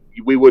 and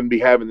we wouldn't be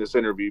having this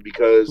interview,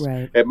 because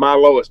at my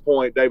lowest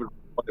point, David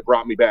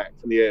brought me back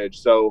from the edge.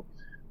 So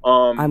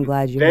I'm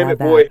glad you have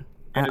that. Boy,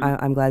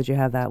 I'm glad you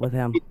have that with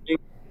him.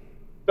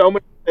 So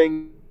many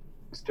things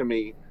to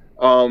me.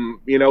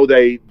 You know,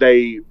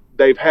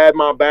 they've had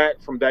my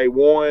back from day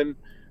one.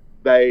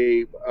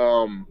 They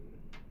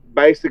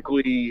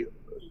basically,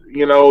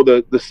 you know,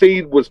 the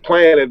seed was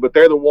planted, but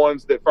they're the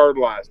ones that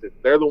fertilized it.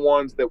 They're the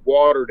ones that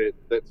watered it,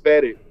 that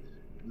fed it,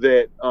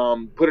 that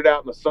put it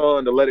out in the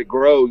sun to let it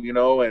grow, you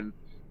know. And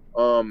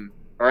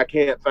I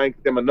can't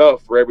thank them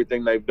enough for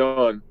everything they've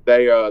done.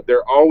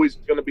 They're always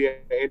going to be an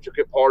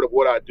intricate part of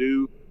what I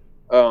do.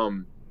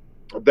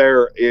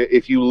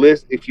 If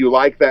you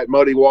like that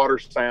Muddy Water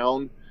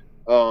sound,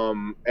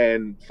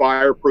 and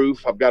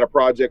Fireproof, I've got a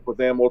project with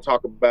them. We'll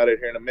talk about it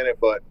here in a minute.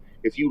 But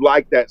if you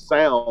like that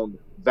sound,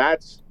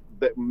 that's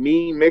that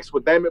me mixed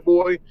with Damn It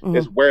Boy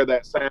is where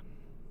that sound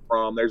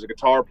from. There's a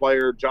guitar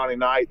player, Johnny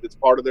Knight, that's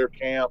part of their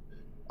camp.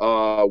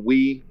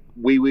 Wee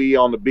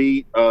on the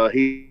beat.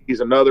 He's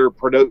another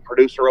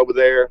producer over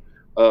there.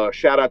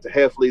 Shout out to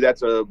Heffley.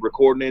 That's a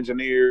recording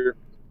engineer.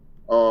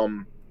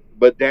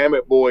 But Damn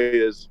It Boy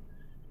is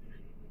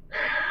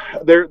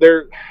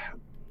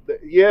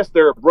yes,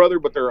 they're a brother,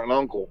 but they're an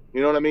uncle. You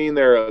know what I mean?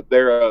 They're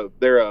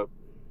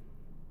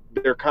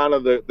kind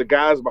of the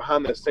guys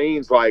behind the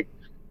scenes. Like,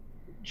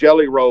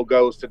 Jelly Roll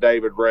goes to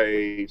David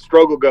Ray,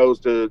 Struggle goes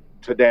to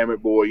to Damn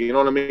It Boy. You know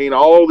what I mean?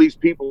 All these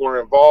people are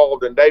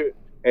involved, and David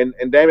and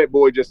Damn It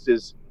Boy just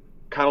is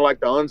kind of like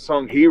the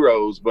unsung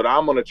heroes. But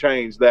I'm going to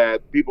change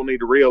that. People need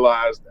to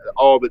realize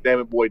all that Damn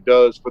It Boy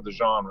does for the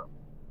genre.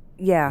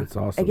 Yeah. It's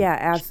awesome. Yeah,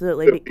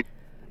 absolutely.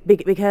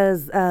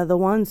 Because the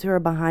ones who are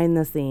behind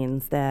the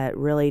scenes that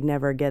really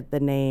never get the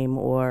name,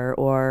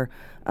 or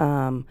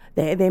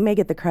they may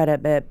get the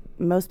credit, but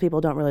most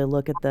people don't really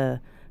look at the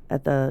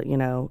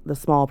the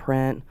small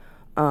print.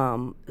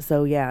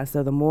 So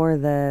the more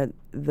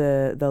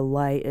the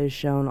light is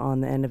shown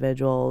on the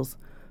individuals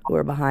who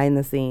are behind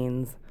the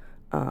scenes,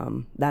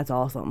 that's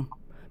awesome.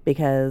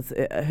 Because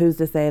who's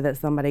to say that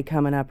somebody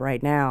coming up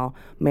right now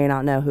may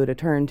not know who to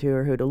turn to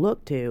or who to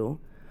look to?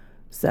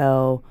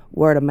 So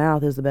word of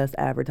mouth is the best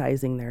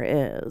advertising there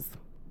is.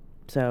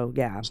 So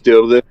yeah.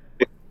 Still this.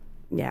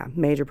 Yeah,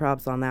 major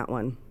props on that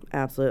one.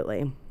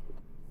 Absolutely.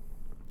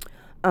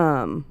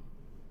 So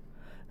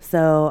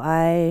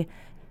I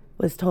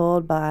was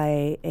told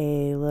by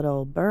a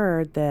little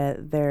bird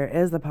that there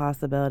is a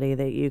possibility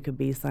that you could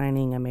be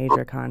signing a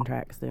major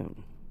contract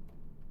soon.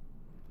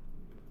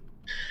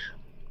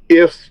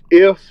 If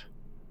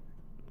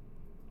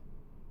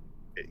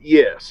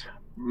yes,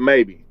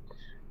 maybe.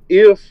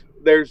 If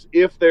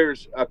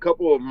there's a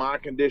couple of my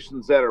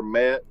conditions that are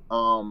met,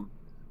 I'm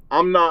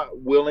not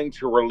willing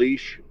to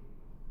release.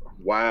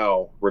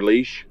 Wow. How's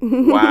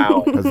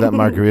that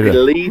margarita?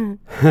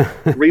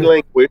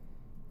 Relinquish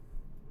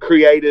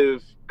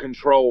creative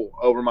control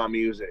over my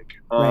music.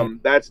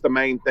 Right. That's the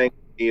main thing,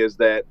 is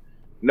that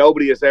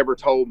nobody has ever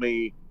told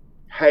me,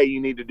 hey, you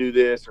need to do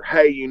this, or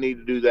hey, you need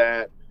to do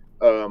that.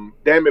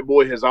 Damn It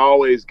Boy has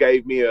always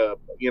gave me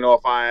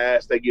if I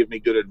ask, they give me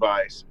good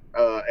advice.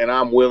 And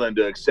I'm willing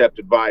to accept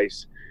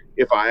advice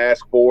if I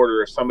ask for it,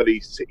 or if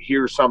somebody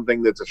hears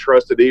something that's a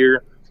trusted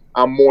ear.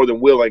 I'm more than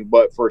willing.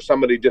 But for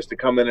somebody just to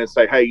come in and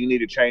say, hey, you need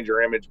to change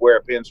your image, wear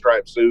a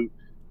pinstripe suit,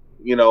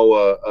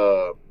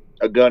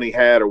 a gunny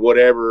hat or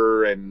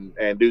whatever,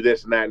 and do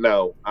this and that.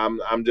 No,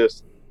 I'm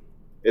just,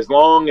 as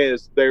long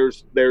as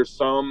there's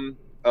some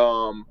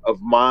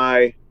of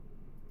my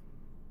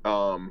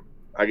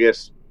I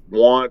guess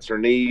wants or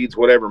needs,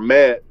 whatever,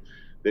 met,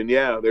 then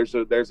yeah, there's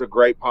a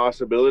great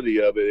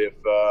possibility of it.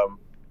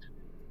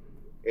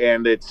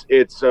 And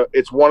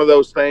it's one of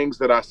those things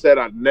that I said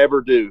I'd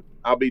never do.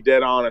 I'll be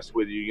dead honest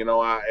with you,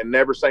 and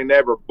never say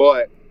never.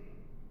 But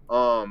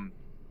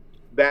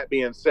that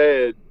being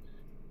said,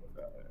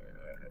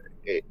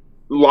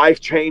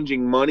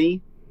 life-changing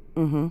money,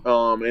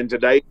 in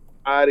today's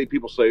society,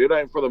 people say it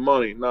ain't for the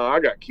money. No, I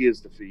got kids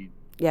to feed.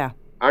 Yeah.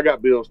 I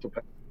got bills to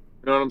pay.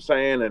 You know what I'm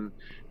saying?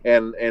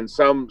 And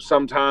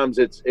sometimes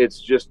it's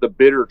just the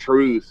bitter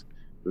truth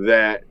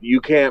that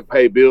you can't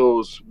pay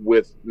bills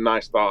with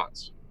nice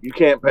thoughts. You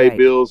can't pay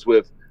bills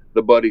with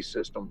the buddy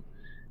system.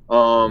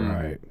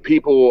 Right.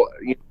 People,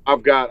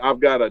 I've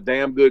got a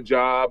damn good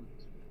job,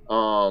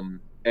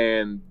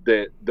 and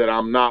that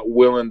I'm not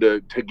willing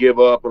to give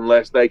up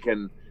unless they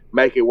can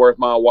make it worth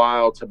my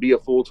while to be a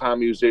full-time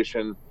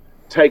musician,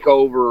 take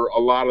over a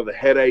lot of the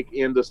headache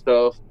into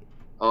stuff,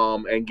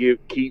 and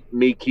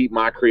keep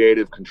my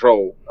creative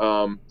control.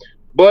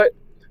 But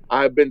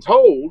I've been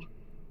told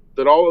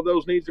that all of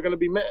those needs are going to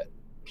be met.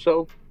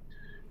 So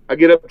I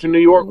get up to New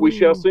York, we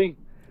shall see.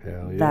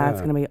 Hell yeah.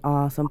 That's going to be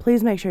awesome.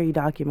 Please make sure you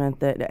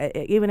document that.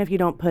 Even if you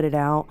don't put it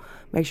out,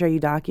 make sure you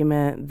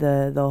document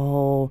the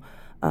whole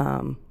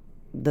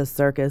the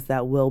circus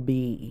that will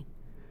be.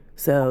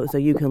 So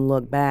you can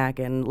look back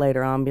and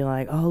later on be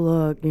like, oh,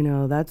 look,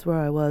 that's where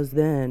I was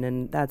then,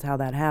 and that's how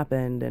that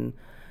happened, and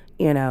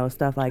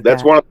stuff like that.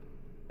 That's one of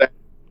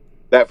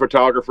that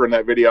photographer and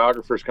that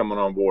videographer's coming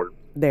on board.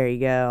 There you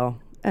go.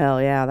 Hell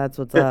yeah, that's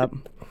what's up.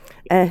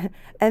 And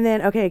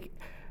then, okay,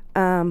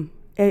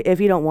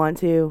 if you don't want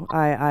to,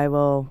 I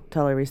will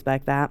totally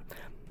respect that.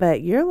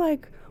 But you're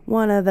like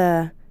one of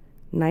the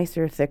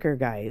nicer, thicker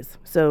guys.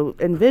 So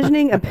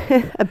envisioning a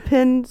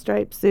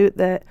pinstripe suit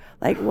that,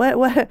 like,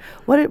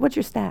 what's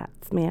your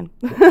stats, man?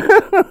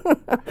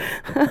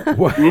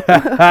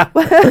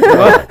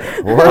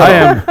 I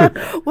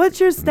am. What's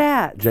your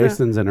stats?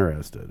 Jason's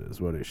interested, is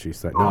what she's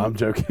saying. No, I'm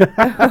joking.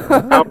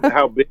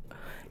 How big?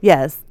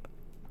 Yes.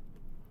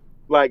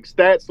 Like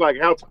stats, like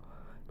how?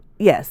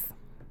 Yes.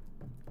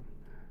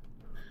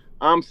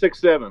 I'm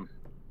 6'7".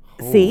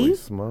 See? Holy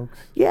smokes.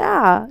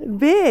 Yeah,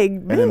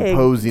 big, An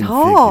imposing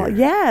tall. figure.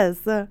 Yes.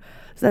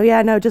 So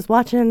yeah, no, just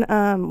watching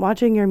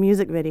your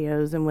music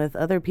videos and with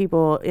other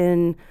people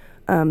in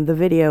the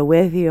video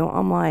with you,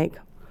 I'm like,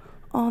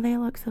 oh, they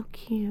look so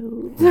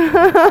cute. So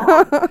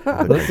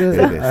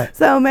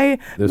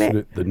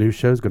the new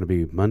show's going to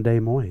be Monday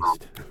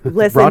Moist.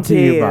 Listen Brought to to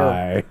you you.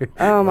 by.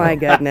 Oh my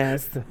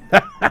goodness.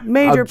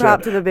 Major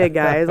prop to the big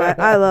guys.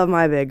 I love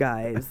my big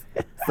guys.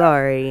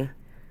 Sorry.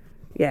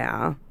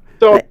 Yeah.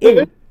 So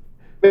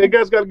big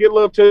guys got to get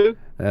love too.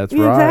 That's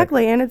Yeah, right.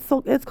 exactly, and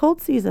it's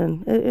cold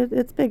season.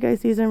 It's big guy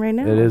season right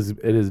now. It is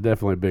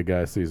definitely big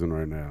guy season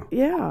right now.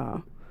 Yeah.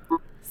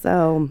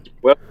 So.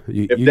 Well,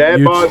 You- if you- dad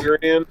you- bods are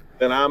in,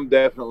 then I'm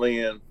definitely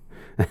in.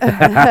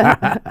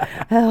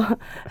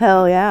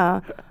 hell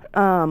yeah.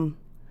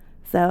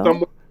 So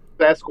Some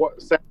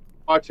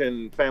Sasquatch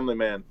and Family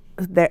Man.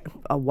 there.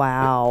 Oh,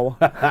 wow.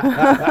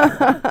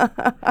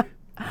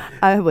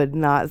 I would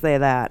not say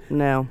that.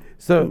 No.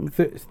 So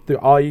through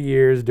all your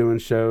years doing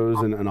shows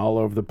and all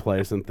over the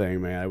place and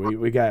thing, man,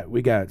 we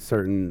got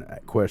certain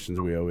questions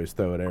we always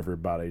throw at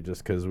everybody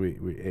just because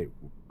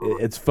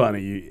it's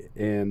funny.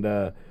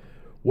 And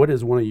what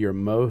is one of your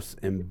most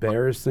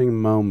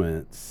embarrassing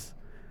moments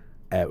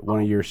at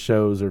one of your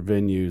shows or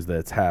venues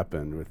that's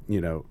happened with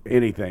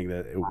anything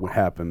that it would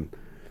happen?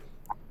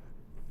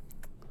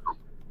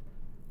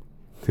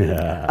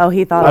 Yeah. Oh,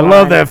 he thought. I of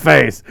love one. that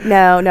face.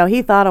 No,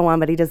 he thought of one,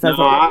 but he just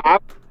doesn't.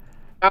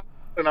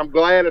 And I'm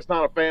glad it's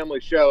not a family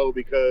show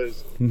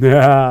because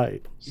Nah.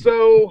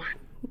 so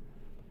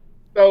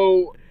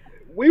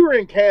we were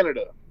in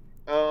Canada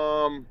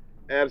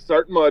at a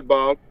certain mud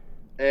bog,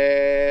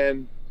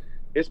 and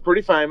it's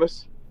pretty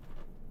famous.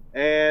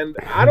 And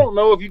I don't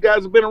know if you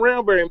guys have been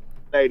around very many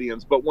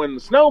Canadians, but when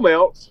the snow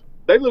melts,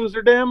 they lose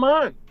their damn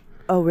mind.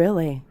 Oh,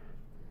 really?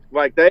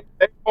 Like they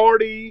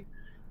party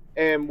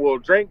and will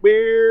drink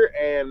beer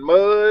and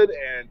mud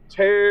and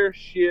tear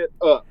shit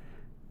up,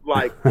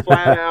 like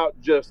flat out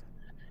just.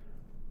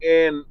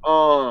 In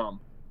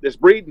this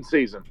breeding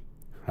season.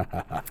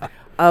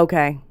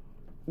 Okay,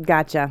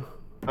 gotcha.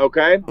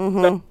 Okay,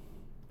 Mm-hmm. so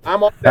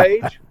I'm on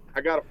stage.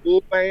 I got a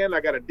full band. I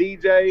got a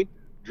DJ,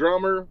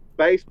 drummer,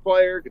 bass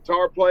player,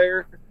 guitar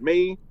player,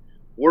 me.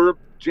 We're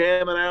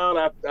jamming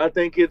out. I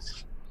think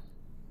it's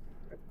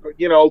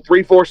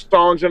 3-4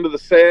 songs into the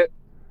set.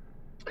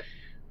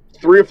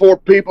 3 or 4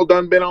 people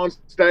done been on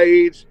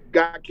stage,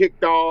 got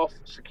kicked off.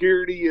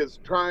 Security is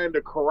trying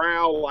to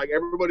corral, like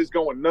everybody's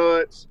going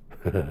nuts.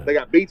 They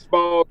got beach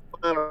balls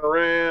flying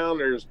around.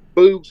 There's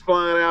boobs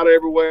flying out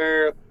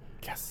everywhere.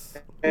 Yes.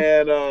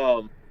 And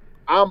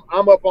I'm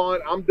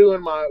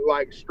doing my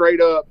like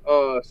straight up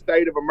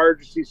State of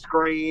Emergency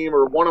scream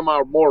or one of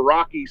my more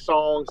rocky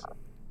songs.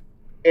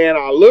 And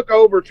I look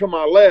over to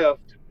my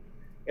left,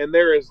 and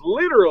there is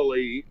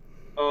literally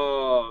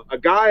a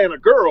guy and a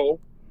girl,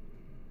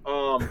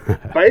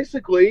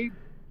 basically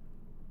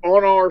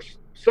on our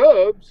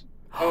subs,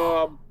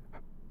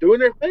 doing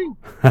their thing.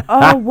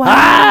 Oh,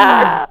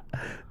 wow.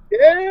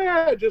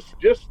 Yeah, just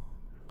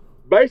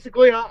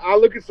basically, I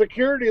look at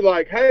security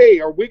like, hey,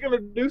 are we going to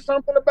do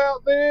something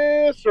about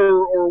this,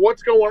 or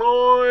what's going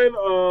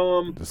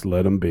on? Just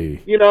let them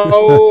be.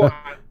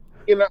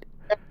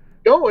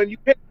 Going, you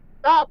can't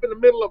stop in the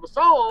middle of a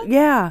song.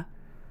 Yeah.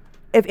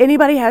 If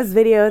anybody has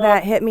video of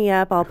that, hit me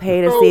up. I'll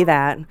pay to see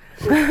that.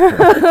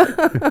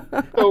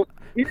 So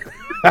here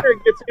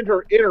it gets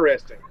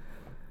interesting.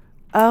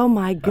 Oh,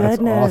 my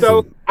goodness.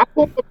 awesome. So I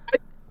put the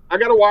mic. I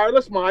got a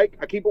wireless mic.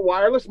 I keep a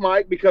wireless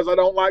mic because I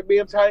don't like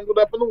being tangled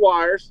up in the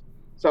wires.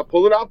 So I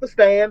pull it off the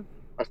stand.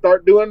 I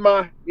start doing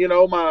my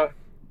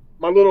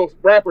little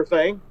rapper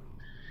thing,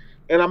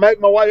 and I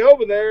make my way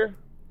over there,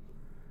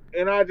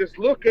 and I just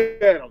look at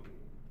them,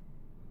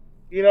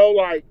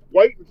 like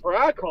waiting for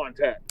eye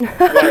contact.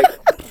 Like,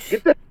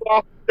 get that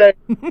off the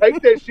stage,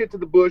 take that shit to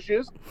the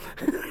bushes,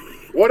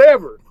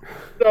 whatever.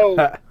 So,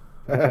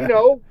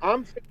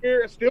 I'm sitting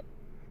here and still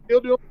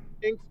doing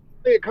things.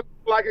 It comes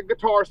like a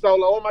guitar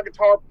solo, and my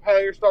guitar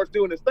player starts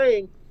doing his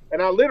thing,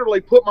 and I literally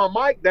put my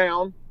mic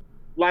down,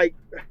 like,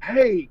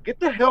 "Hey,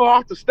 get the hell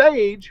off the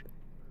stage!"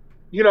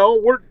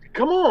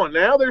 Come on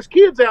now. There's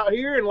kids out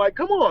here, and like,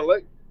 come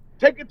on,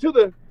 take it to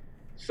the.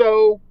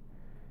 So,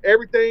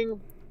 everything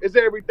is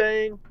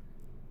everything.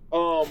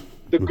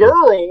 The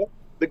girl,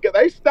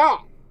 they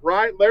stop,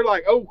 right? They're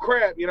like, "Oh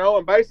crap,"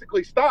 and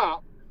basically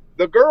stop.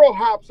 The girl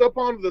hops up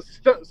onto the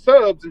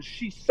subs, and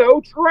she's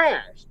so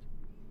trashed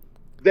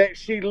that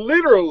she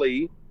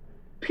literally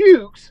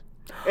pukes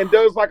and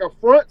does like a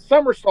front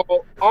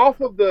somersault off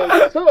of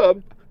the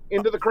sub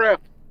into the crowd.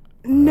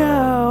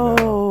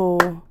 No.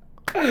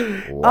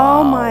 Wow.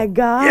 Oh, my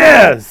God.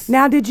 Yes.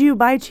 Now, did you,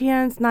 by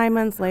chance, 9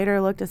 months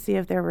later, look to see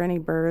if there were any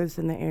births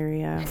in the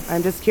area?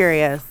 I'm just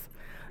curious.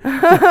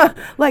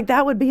 Like,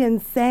 that would be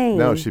insane.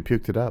 No, she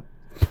puked it up.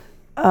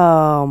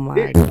 Oh,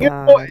 my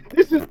God.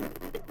 This is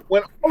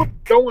when all it's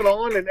going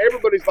on, and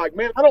everybody's like,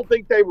 "Man, I don't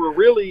think they were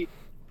really."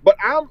 But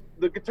I'm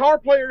the guitar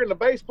player and the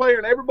bass player,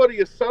 and everybody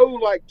is so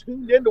like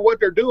tuned into what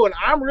they're doing.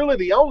 I'm really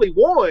the only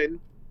one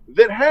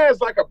that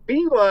has like a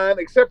beeline,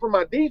 except for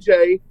my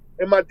DJ.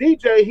 And my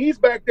DJ, he's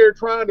back there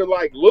trying to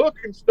like look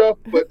and stuff,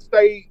 but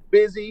stay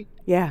busy.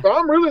 Yeah. So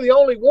I'm really the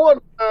only one,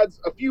 besides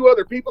a few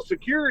other people,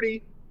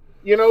 security,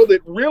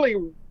 that really,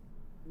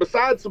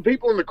 besides some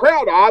people in the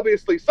crowd,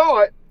 obviously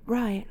saw it.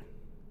 Right.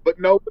 But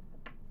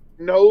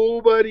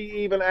nobody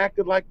even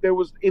acted like there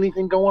was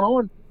anything going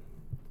on.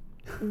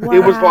 Wow. It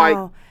was like,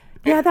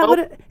 yeah,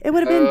 it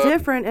would have been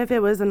different if it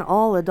was an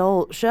all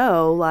adult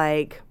show.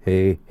 Like,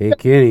 Hey,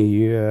 Kenny,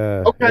 you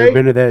ever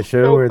been to that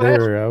show where they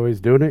were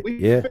always doing it?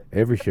 Yeah,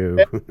 every show.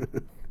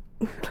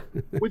 we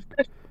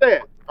finished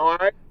that, all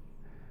right?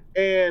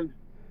 And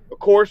of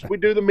course, we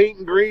do the meet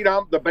and greet.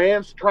 The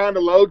band's trying to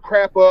load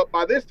crap up.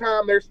 By this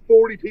time, there's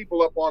 40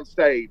 people up on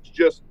stage.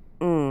 Just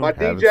my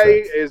Having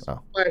DJ sex. is Oh.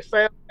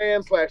 /sound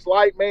man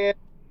 /light man.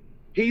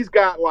 he's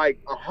got like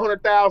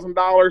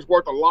 $100,000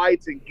 worth of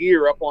lights and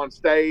gear up on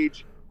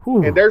stage,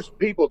 Whew. and there's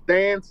people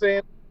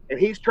dancing, and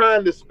he's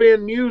trying to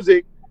spin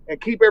music and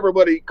keep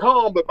everybody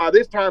calm. But by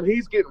this time,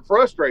 he's getting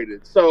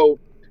frustrated. So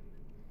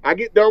I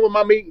get done with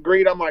my meet and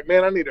greet. I'm like,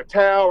 man, I need a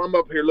towel. I'm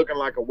up here looking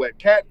like a wet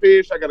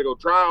catfish. I got to go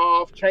dry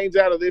off, change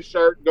out of this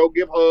shirt, and go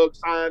give hugs,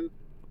 sign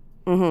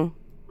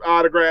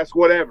autographs,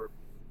 whatever.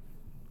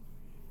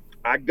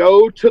 I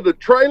go to the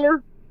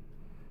trailer,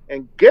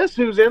 and guess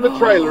who's in the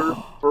trailer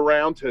for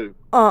round 2?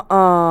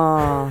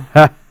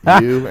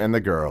 You and the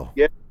girl.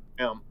 Yeah.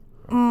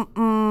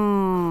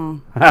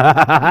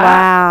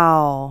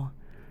 Wow.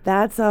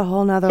 That's a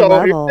whole nother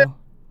level.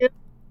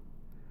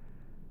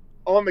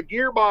 On the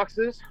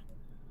gearboxes,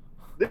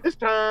 this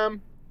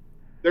time,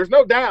 there's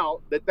no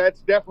doubt that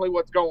that's definitely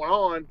what's going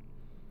on.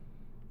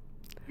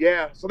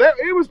 Yeah, so that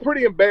it was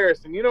pretty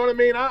embarrassing. You know what I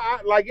mean?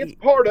 I like, it's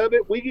part of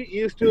it. We get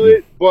used to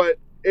it, but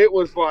it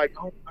was like,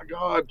 oh my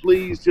God,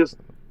 please just.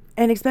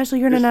 And especially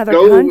you're in just another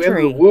go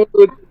country. in the wood,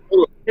 go to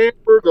a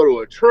camper, go to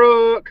a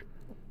truck.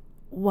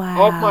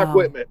 Wow. Off my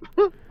equipment.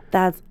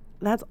 That's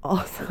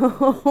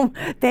awesome.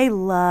 They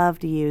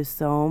loved you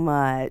so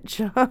much.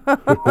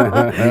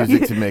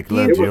 Music to make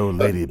love to your old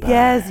lady. Bye.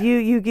 Yes,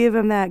 you give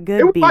him that good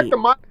It was beat. like the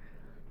mic,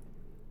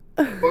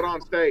 but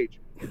on stage.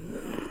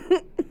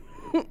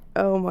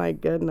 Oh my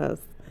goodness.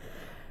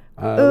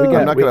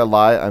 I'm not gonna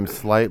lie. I'm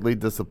slightly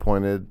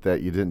disappointed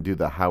that you didn't do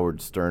the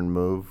Howard Stern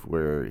move,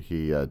 where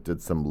he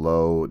did some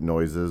low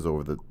noises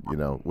over the,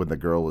 when the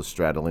girl was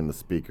straddling the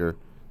speaker.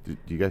 Do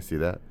you guys see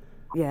that?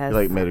 Yes. He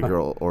like made a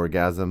girl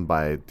orgasm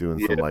by doing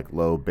some like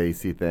low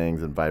bassy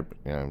things and Hell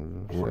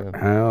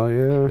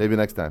yeah. Maybe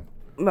next time.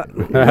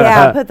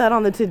 Yeah, put that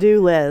on the to-do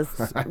list.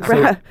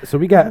 So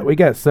we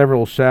got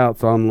several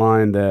shouts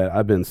online that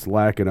I've been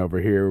slacking over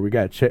here. We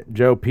got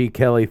Joe P.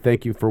 Kelly.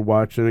 Thank you for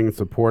watching and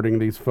supporting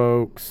these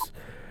folks.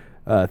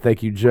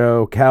 Thank you,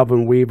 Joe.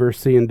 Calvin Weaver,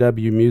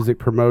 C&W Music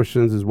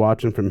Promotions, is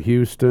watching from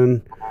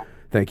Houston.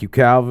 Thank you,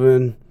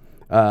 Calvin.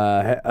 He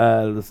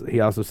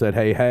also said,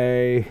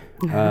 hey.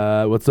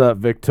 What's up,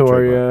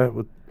 Victoria?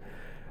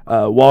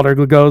 Walter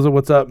Glagoza,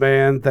 what's up,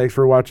 man? Thanks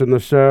for watching the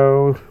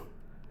show.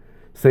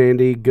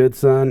 Sandy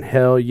Goodson,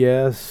 hell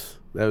yes.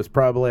 That was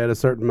probably at a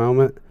certain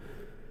moment.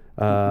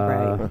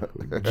 Right.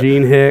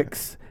 Gene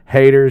Hicks,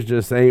 haters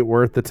just ain't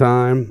worth the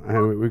time.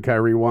 We kind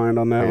of rewind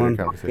on that one.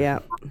 Yeah.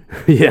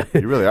 Yeah.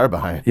 You really are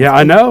behind. Yeah,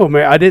 I know,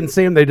 man. I didn't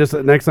see him. They just,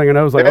 next thing I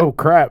know, I was like, oh,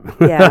 crap.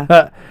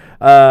 Yeah.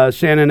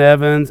 Shannon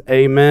Evans,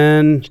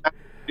 amen.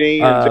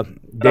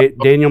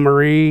 Daniel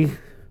Marie,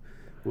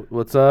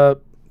 what's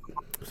up?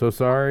 So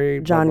sorry.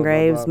 John Blah, blah,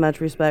 Graves, blah, blah.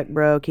 much respect,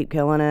 bro. Keep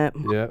killing it.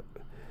 Yep.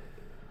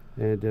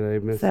 And did I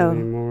miss So-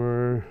 any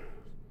more?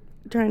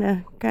 Trying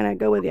to kind of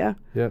go with you.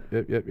 Yep.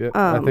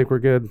 I think we're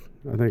good.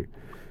 I think.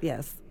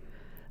 Yes.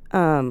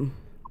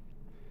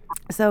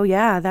 So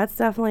yeah, that's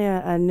definitely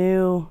a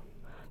new.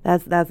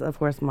 That's of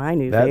course my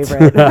new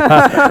favorite.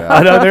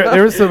 I know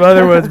there was some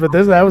other ones, but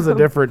that was a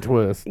different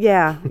twist.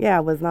 Yeah,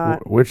 it was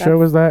not. Which show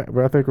was that?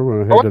 I think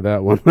we're going to head to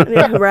that one.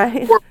 Yeah,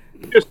 right.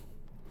 Just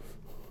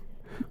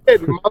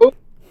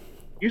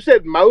you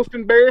said most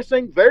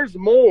embarrassing. There's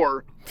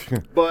more,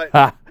 but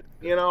I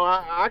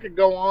could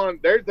go on.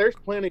 There's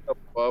plenty of.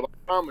 I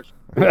promise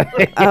you.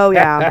 Oh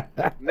yeah.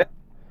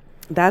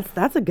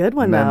 That's a good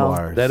one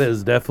Memoirs. That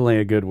is definitely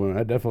a good one.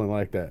 I definitely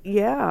like that. though.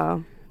 Yeah.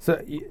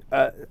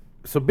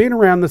 So being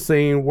around the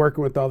scene,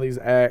 working with all these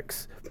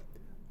acts,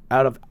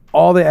 out of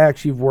all the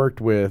acts you've worked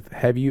with,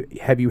 have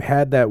you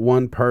had that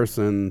one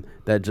person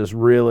that just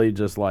really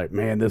just like,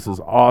 man, this is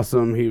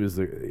awesome.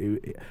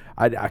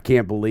 I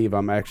can't believe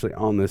I'm actually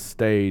on this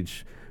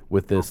stage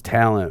with this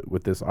talent,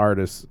 with this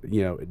artist.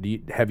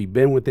 Have you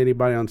been with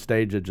anybody on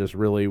stage that just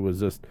really was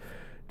just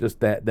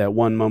that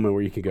one moment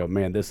where you can go,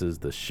 man, this is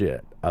the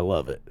shit. I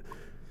love it.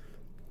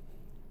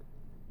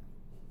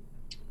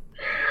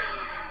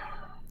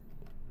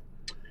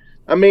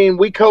 I mean,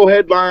 we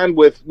co-headlined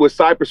with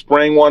Cypress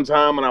Spring one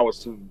time, and I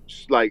was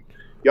like,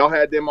 y'all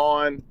had them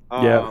on.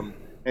 Yeah.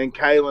 And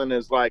Kalen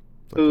is like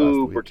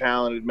super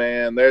talented,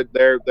 man.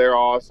 They're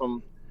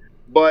awesome.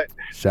 But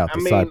Shout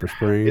to Cypress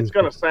Spring. It's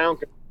gonna sound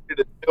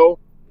conceited still.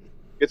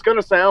 It's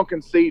gonna sound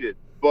conceited,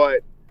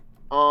 but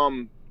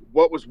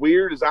what was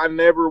weird is I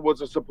never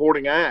was a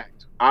supporting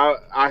act.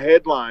 I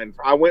headlined.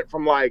 I went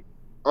from like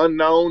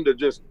unknown to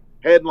just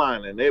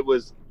headlining. It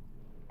was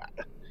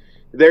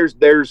there's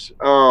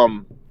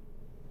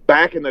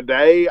back in the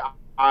day,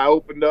 I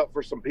opened up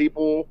for some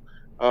people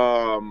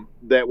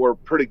that were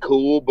pretty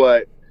cool,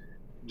 but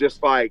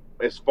just like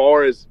as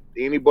far as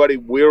anybody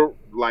we're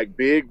like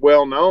big,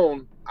 well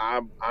known,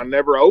 I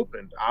never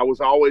opened. I was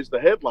always the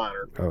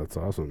headliner. Oh, that's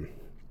awesome.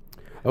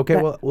 Okay,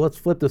 well, let's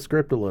flip the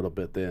script a little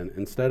bit then.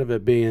 Instead of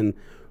it being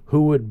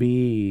who would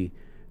be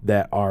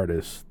that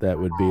artist that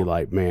would be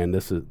like, man,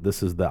 this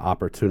is the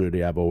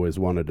opportunity I've always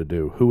wanted to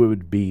do. Who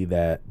would be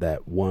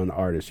that one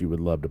artist you would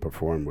love to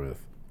perform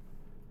with?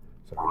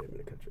 Sorry, I didn't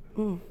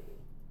mean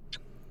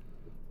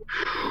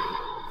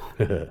to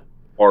cut you.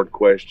 Hard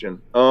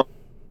question.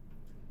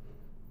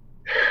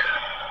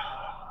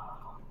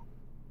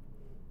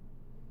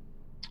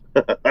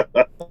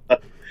 I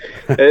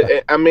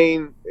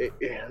mean,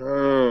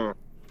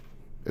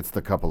 it's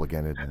the couple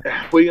again, isn't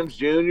it? Williams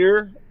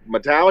Jr.,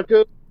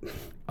 Metallica.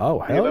 Oh,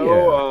 hell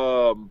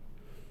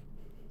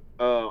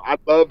I'd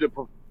love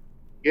to.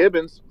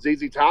 Gibbons,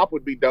 ZZ Top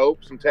would be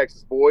dope. Some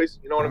Texas boys,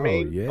 you know what I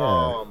mean?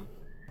 Yeah.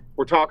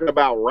 We're talking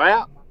about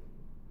rap.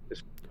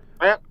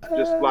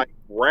 Just like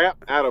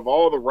rap out of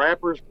all the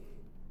rappers.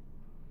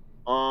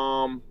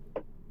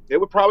 It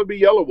would probably be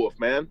Yellow Wolf,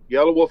 man.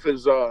 Yellow Wolf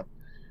is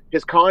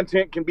his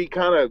content can be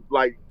kind of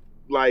like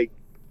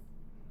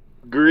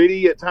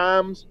gritty at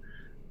times,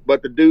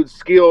 but the dude's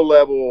skill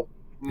level,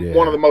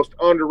 one of the most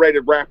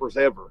underrated rappers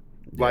ever.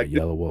 Yeah, like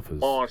Yellow Wolf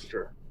is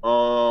monster.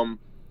 Of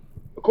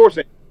course,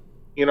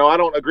 you know, I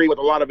don't agree with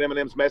a lot of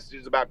Eminem's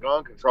messages about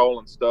gun control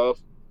and stuff,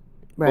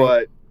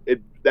 Right. but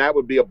that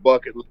would be a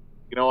bucket.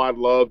 You know, I'd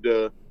love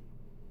to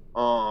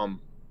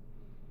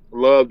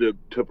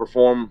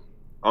perform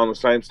on the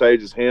same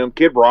stage as him.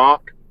 Kid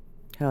Rock,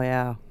 Hell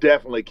yeah.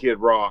 definitely Kid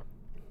Rock.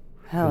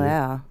 Hell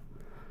yeah.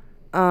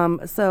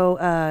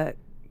 So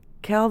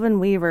Calvin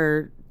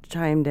Weaver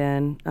chimed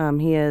in.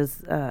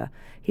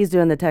 He's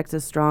doing the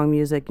Texas Strong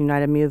Music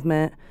United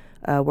Movement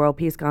World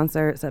Peace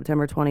Concert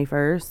September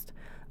 21st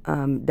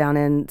down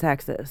in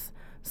Texas.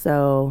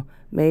 So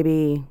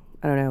maybe,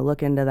 I don't know,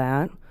 look into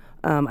that.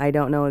 I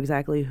don't know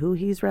exactly who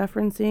he's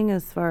referencing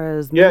as far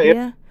as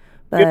media,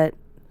 but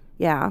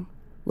yeah,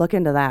 look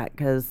into that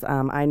because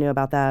I knew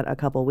about that a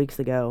couple weeks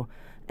ago,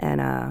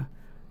 and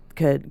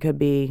could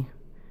be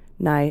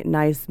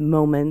nice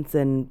moments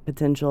and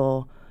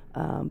potential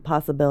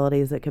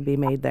possibilities that could be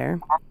made there.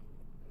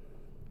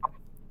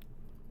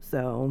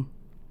 So,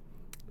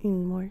 any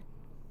more?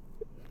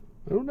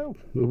 I don't know.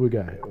 What we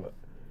got?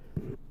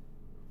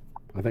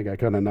 I think I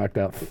kind of knocked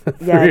out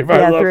Yeah, three of our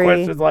yeah, little three.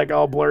 questions like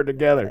all blurred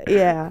together.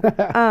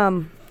 Yeah.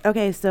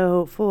 Okay,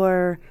 so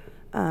for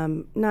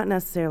not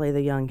necessarily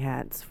the young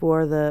cats,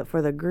 for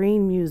the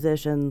green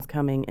musicians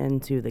coming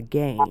into the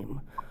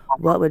game,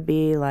 what would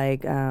be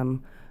like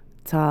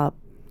top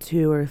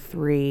 2 or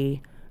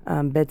 3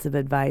 bits of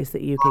advice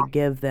that you could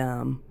give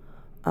them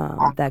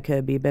that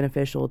could be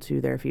beneficial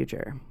to their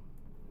future?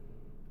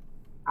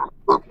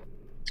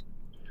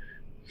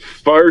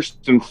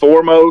 First and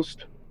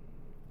foremost,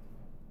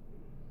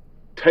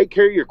 take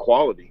care of your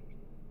quality.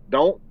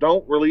 Don't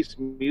release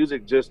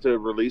music just to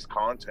release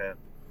content.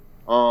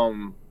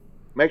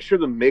 Make sure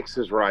the mix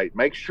is right.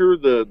 Make sure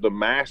the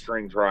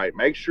mastering's right.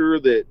 Make sure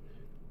that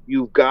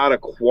you've got a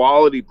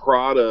quality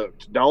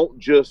product. Don't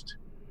just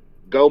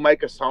go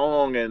make a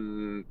song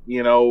and,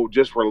 you know,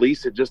 just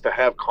release it just to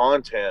have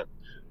content.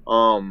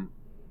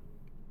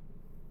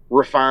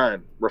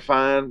 Refine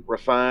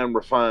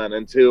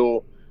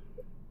until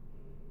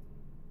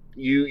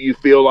you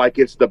feel like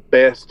it's the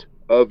best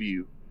of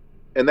you.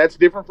 And that's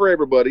different for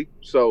everybody.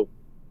 So,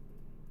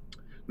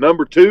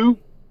 number 2,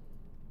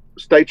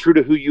 stay true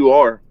to who you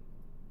are.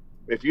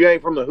 If you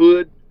ain't from the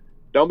hood,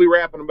 don't be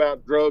rapping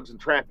about drugs and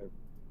trapping.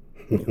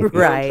 You know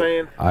what I'm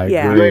saying? I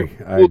Yeah. agree.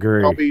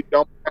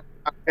 Don't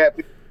have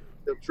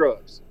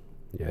trucks.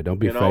 Yeah, don't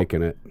be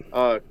faking it.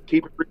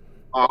 Keep it real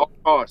by all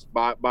costs.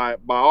 By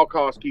all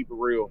costs, keep it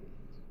real.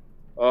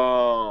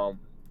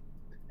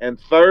 And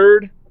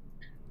third,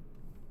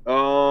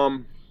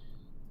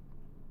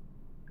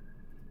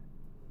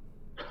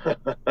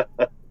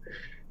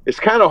 it's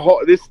kind of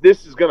hard.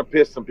 This is going to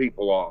piss some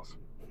people off.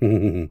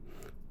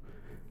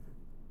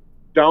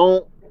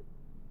 Don't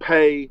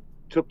pay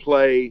to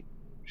play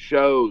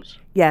shows.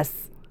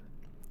 Yes.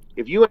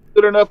 If you ain't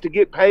good enough to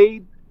get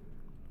paid,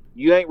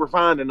 you ain't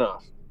refined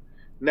enough.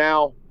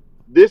 Now,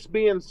 this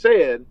being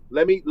said,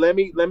 let me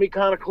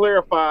kind of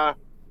clarify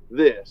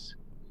this.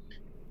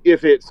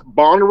 If it's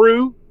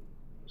Bonnaroo,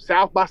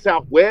 South by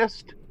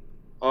Southwest,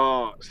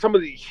 some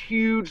of these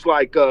huge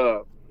like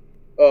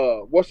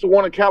what's the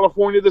one in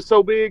California that's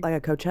so big? Like a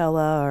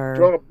Coachella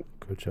or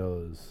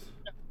Coachella's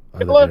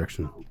other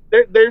direction.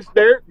 There is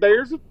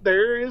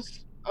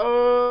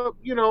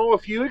you know, a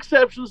few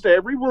exceptions to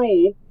every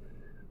rule,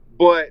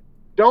 but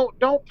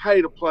don't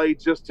pay to play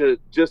just to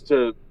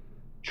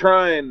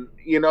try and,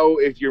 you know,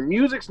 if your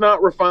music's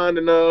not refined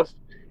enough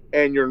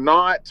and you're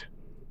not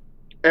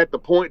at the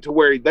point to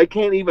where they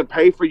can't even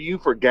pay for you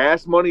for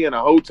gas money in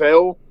a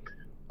hotel,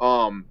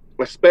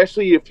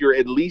 especially if you're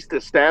at least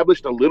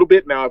established a little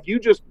bit. Now, if you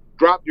just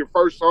dropped your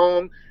first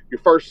song, your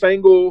first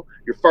single,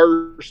 your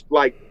first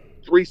like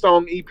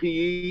 3-song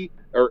EP,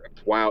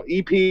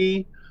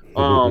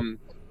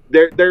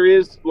 there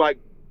is like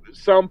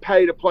some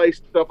pay to play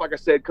stuff, like I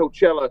said,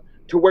 Coachella,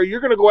 to where you're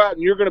going to go out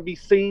and you're going to be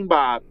seen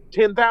by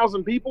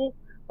 10,000 people.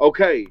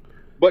 Okay.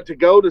 But to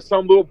go to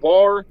some little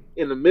bar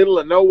in the middle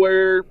of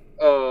nowhere,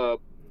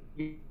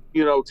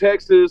 you know,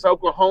 Texas,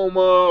 Oklahoma,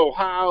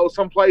 Ohio,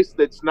 someplace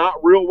that's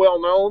not real well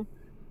known,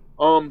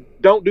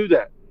 don't do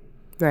that.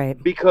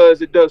 right.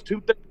 Because it does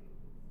 2 things.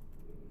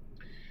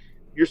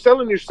 You're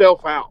selling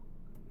yourself out.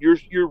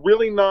 You're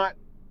really not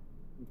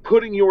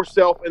putting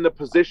yourself in the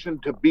position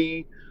to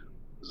be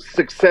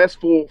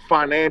successful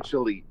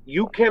financially.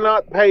 You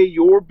cannot pay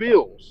your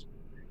bills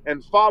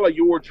and follow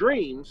your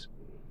dreams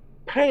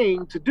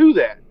paying to do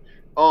that.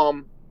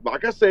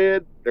 Like I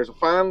said, there's a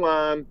fine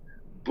line,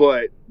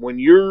 but when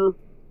you're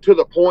to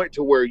the point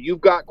to where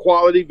you've got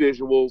quality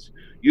visuals,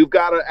 you've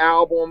got an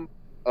album,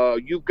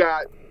 you've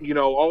got, you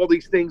know, all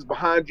these things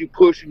behind you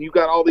pushing, you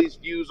got all these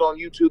views on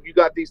YouTube, you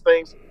got these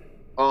things,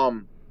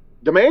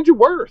 demand your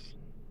worth.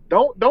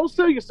 Don't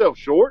sell yourself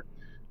short.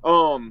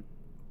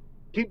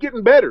 Keep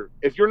getting better.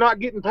 If you're not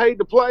getting paid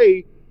to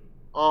play,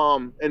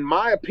 in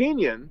my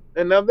opinion,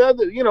 and now the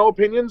other, you know,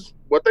 opinions,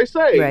 what they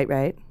say.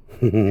 Right.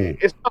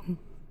 It's not,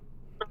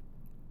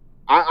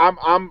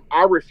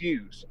 I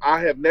refuse. I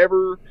have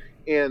never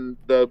in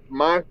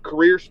my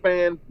career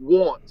span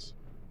once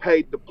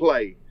paid to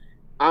play.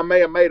 I may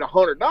have made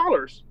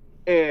 $100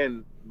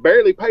 and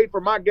barely paid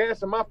for my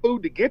gas and my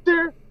food to get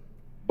there,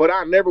 but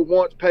I never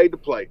once paid to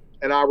play,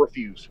 and I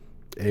refuse.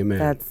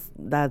 Amen.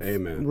 That's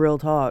Amen. real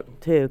talk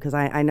too, because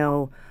I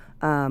know,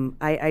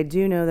 I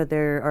do know that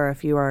there are a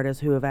few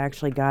artists who have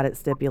actually got it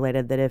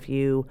stipulated that if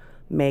you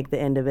make the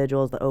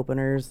individuals, the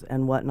openers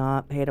and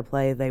whatnot, pay to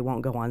play, they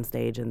won't go on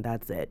stage, and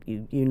that's it.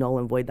 You null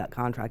and void that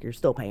contract. You're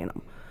still paying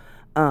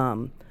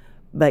them.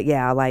 But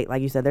yeah,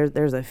 like you said,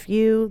 there's a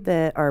few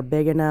that are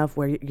big enough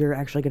where you're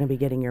actually going to be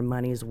getting your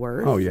money's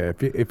worth. Oh yeah,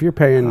 if you're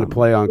paying to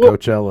play on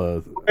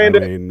Coachella, I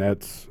mean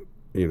that's,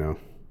 you know.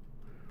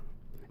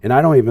 And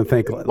I don't even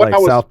think like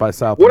South by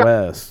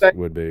Southwest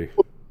would be.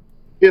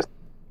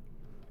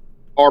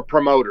 Are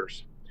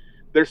promoters.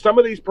 There's some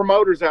of these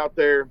promoters out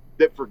there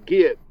that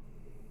forget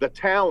the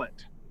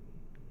talent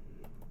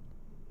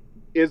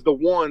is the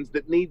ones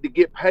that need to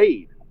get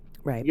paid.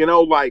 Right. You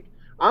know, like,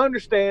 I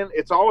understand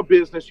it's all a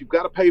business. You've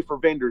got to pay for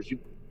vendors. You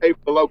pay for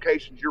the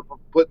locations you're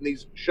putting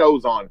these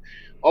shows on,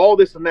 all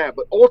this and that.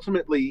 But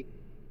ultimately,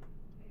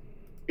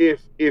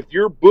 if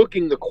you're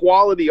booking the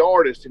quality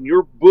artists and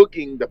you're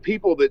booking the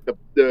people that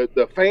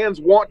the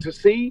fans want to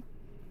see,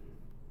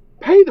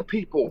 pay the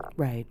people.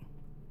 Right.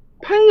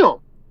 Pay them.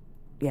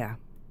 Yeah.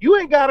 You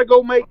ain't got to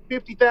go make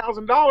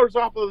 $50,000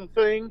 off of the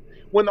thing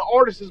when the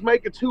artist is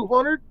making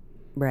 $200.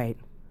 Right.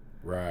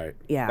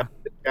 Yeah.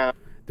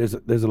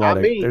 There's a lot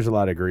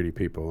of greedy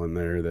people in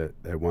there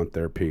that want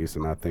their piece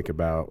and not think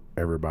about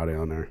everybody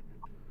on there.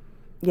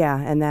 Yeah,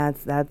 and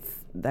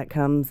that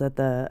comes at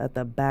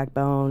the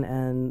backbone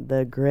and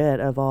the grit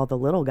of all the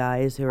little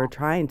guys who are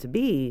trying to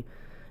be,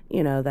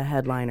 you know, the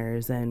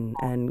headliners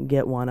and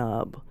get one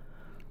up.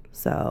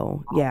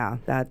 So yeah,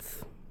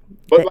 that's.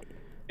 But like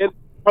in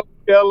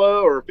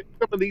Coachella or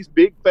some of these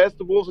big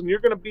festivals, and you're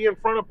going to be in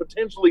front of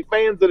potentially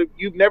fans that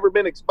you've never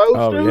been exposed to.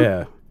 Oh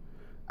yeah.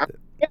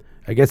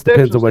 I guess it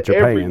depends on what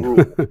you're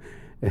paying.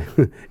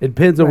 It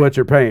depends on what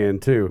you're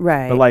paying too.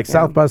 Right. But like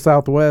South by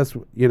Southwest,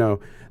 you know,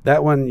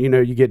 that one, you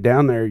know, you get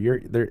down there,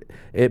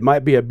 it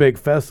might be a big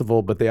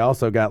festival, but they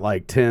also got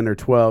like 10 or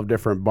 12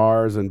 different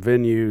bars and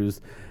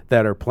venues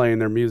that are playing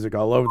their music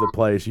all over the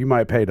place. You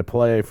might pay to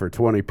play for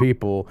 20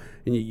 people,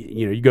 and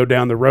you know, you go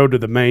down the road to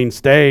the main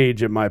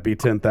stage, it might be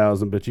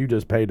 10,000, but you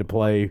just paid to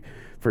play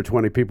for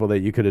 20 people that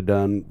you could have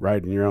done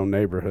right in your own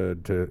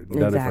neighborhood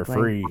done it for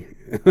free.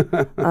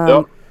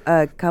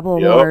 A couple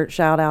more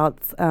shout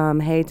outs.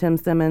 Hey, Tim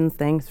Simmons,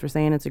 thanks for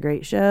saying it's a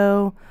great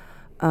show.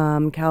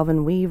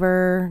 Calvin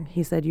Weaver,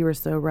 he said you were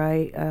so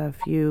right a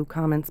few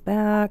comments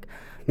back.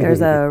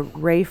 There's a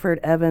Rayford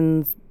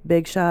Evans,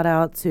 big shout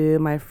out to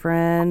my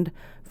friend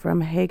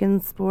from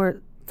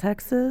Hagensport,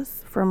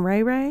 Texas, from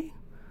Ray Ray.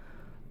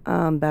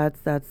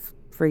 That's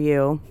for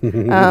you.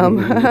 Then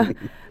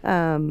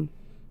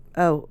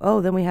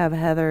we have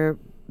Heather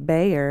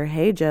Bayer.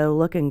 Hey Joe,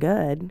 looking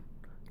good.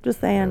 Just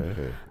saying.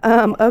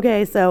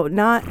 Okay, so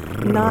not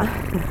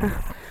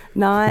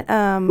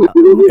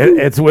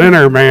it's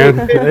winter,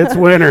 man. It's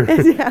winter.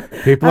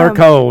 People are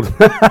cold.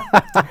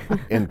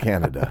 In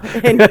Canada.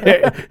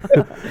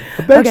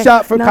 A big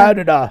shot for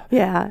Canada.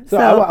 Yeah. So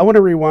I want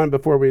to rewind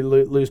before we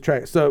lose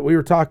track. So you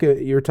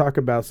were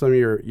talking about some of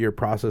your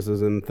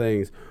processes and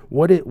things.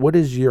 What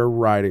is your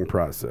writing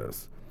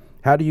process?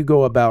 How do you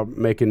go about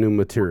making new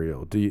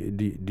material? Do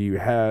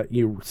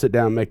you sit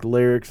down and make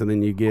lyrics and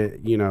then you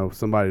get, you know,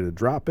 somebody to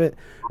drop it,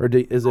 or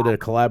is it a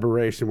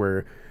collaboration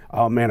where,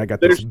 oh man, I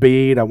got this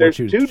beat, I want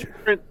you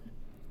to.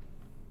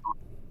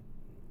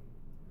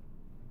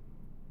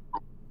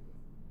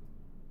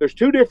 There's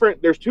two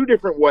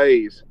different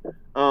ways,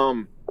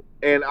 and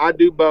I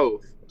do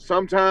both.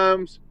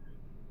 Sometimes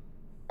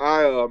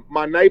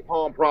my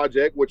Napalm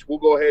project, which we'll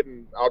go ahead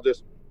and I'll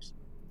just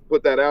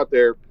put that out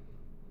there.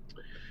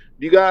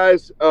 Do you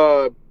guys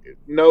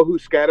know who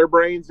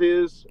Scatterbrains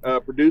is?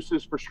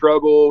 Produces for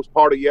Struggles,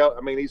 part of Yellow.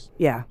 I mean, he's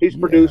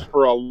produced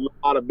for a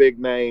lot of big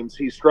names.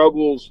 He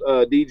Struggles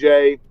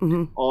DJ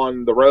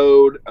on the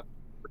road,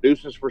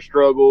 produces for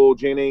Struggle,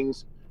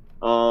 Jennings.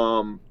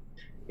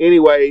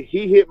 Anyway,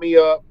 he hit me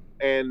up,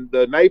 and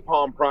the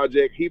Napalm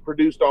project, he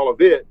produced all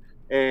of it.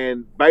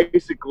 And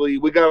basically,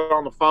 we got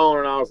on the phone,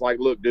 and I was like,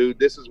 "Look, dude,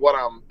 this is who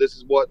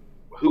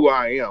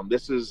I am.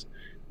 This is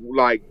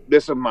my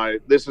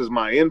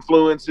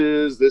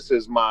influences. This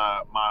is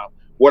my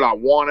what I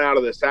want out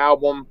of this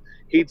album."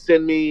 He'd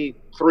send me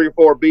 3 or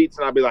 4 beats,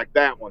 and I'd be like,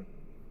 "That one,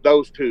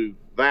 those two,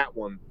 that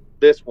one,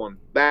 this one,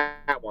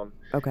 that one."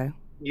 Okay.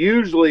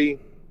 usually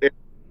if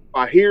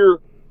I hear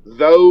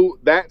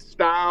that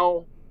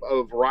style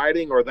of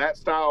writing or that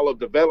style of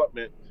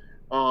development,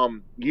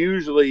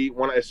 usually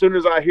as soon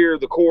as I hear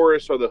the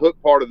chorus or the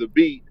hook part of the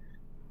beat,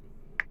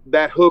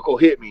 that hook will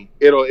hit me.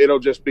 It'll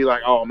just be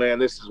like, oh man,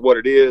 this is what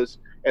it is.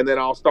 And then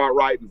I'll start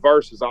writing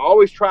verses. I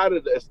always try to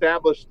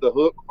establish the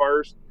hook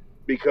first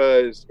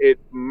because it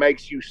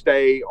makes you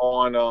stay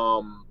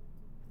on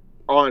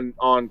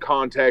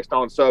context,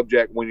 on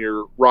subject when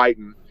you're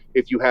writing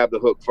if you have the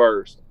hook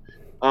first.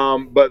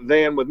 But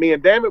then with me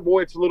and Damn It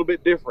Boy, it's a little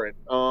bit different.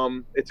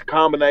 It's a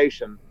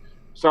combination.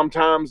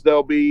 Sometimes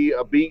there'll be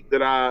a beat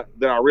that I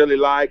really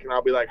like, and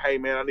I'll be like, hey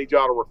man, I need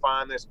y'all to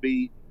refine this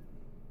beat.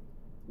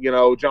 You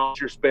know, John,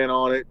 your spin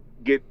on it.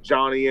 Get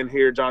Johnny in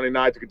here, Johnny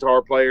Knight, the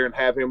guitar player, and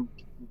have him,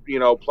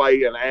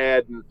 play and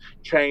add and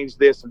change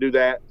this and do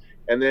that.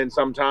 And then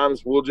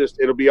sometimes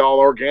it'll be all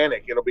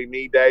organic. It'll be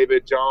me,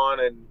 David, John,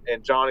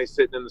 and Johnny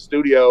sitting in the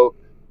studio.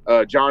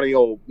 Johnny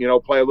will,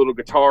 play a little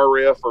guitar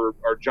riff, or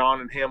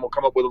John and him will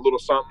come up with a little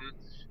something.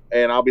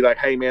 And I'll be like,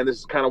 hey man, this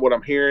is kind of what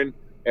I'm hearing.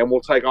 And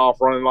we'll take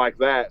off running like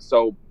that.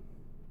 So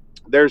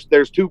there's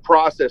two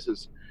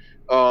processes.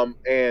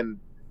 And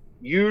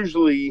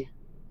usually,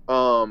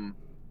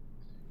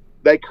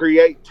 they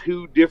create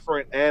two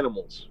different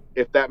animals,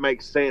 if that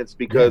makes sense,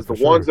 because the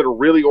ones that are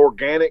really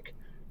organic,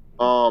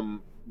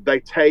 they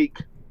take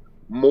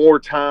more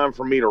time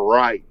for me to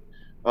write,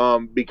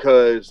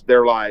 because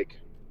they're like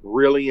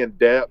really in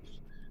depth.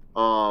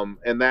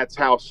 And that's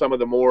how some of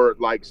the more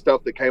like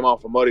stuff that came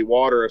off of Muddy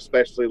Water,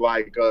 especially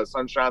like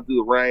Sunshine Through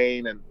the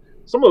Rain and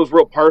some of those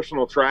real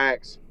personal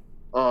tracks,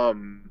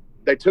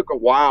 they took a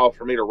while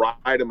for me to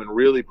write them and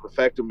really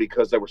perfect them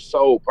because they were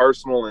so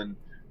personal and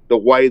the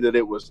way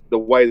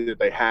that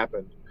they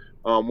happened.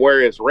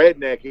 Whereas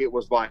Redneck, it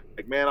was like,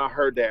 man, I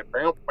heard that.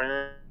 As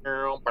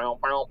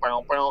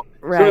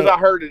soon as I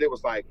heard it, it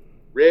was like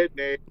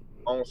Redneck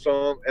on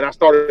some, and I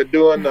started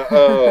doing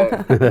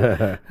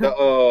the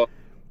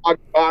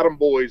Bottom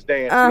Boys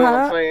dance. You know what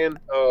I'm saying?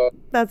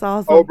 That's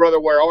awesome. Oh brother,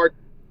 where are you?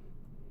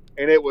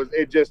 And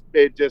it just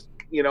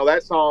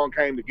that song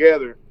came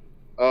together.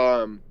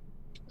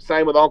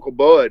 Same with Uncle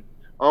Bud.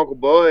 Uncle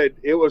Bud,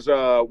 it was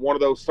one of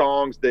those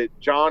songs that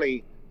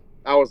Johnny,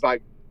 I was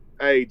like,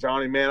 hey,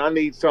 Johnny, man, I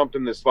need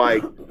something that's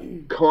like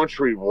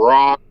country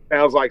rock.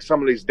 Sounds like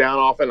somebody's down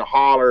off in the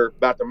holler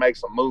about to make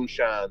some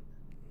moonshine.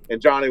 And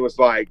Johnny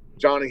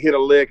hit a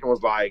lick and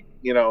was like,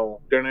 he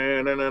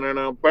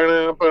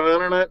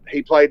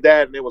played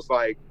that and it was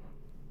like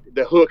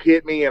the hook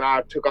hit me and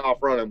I took off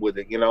running with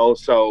it,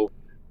 So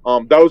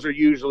those are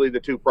usually the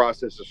two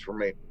processes for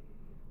me.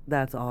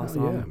 That's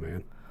awesome. Oh, yeah,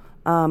 man.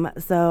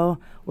 So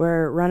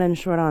we're running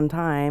short on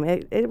time.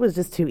 It was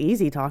just too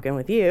easy talking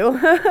with you.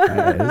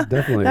 It's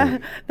definitely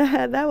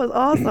that was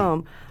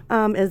awesome.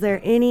 Is there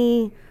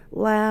any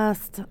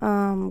last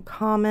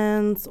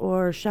comments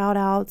or shout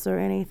outs or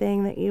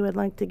anything that you would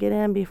like to get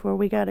in before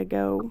we gotta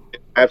go?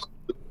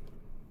 Absolutely.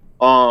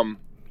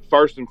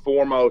 First and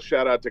foremost,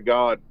 shout out to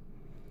God.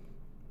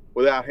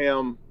 Without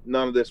him,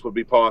 none of this would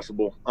be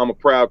possible. I'm a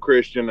proud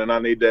Christian and I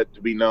need that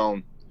to be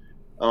known.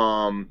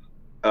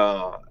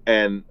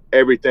 And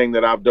everything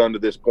that I've done to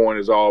this point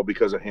is all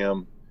because of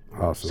him.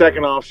 Awesome.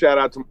 Second off, shout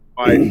out to my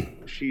wife.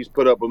 She's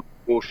put up with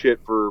bullshit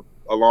for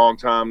a long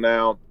time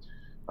now.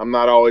 I'm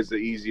not always the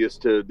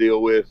easiest to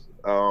deal with.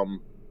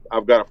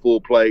 I've got a full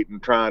plate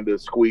and trying to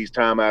squeeze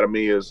time out of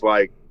me is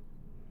like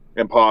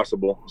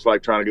impossible. It's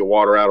like trying to get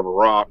water out of a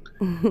rock.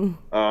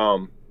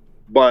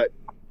 But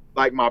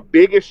like my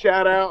biggest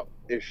shout out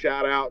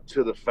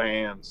to the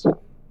fans,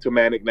 to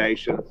Manic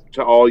Nation,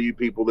 to all you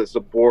people that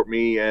support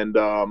me and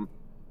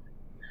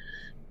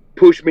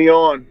push me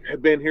on,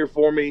 have been here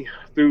for me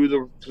through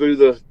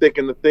the thick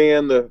and the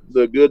thin,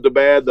 the good, the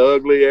bad, the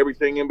ugly,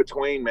 everything in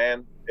between,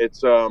 man.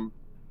 It's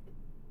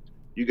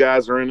you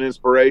guys are an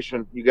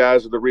inspiration. You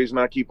guys are the reason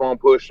I keep on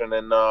pushing,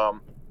 and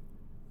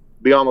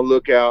be on the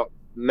lookout.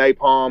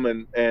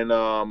 Napalm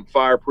and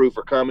Fireproof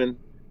are coming,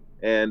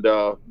 and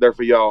they're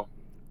for y'all.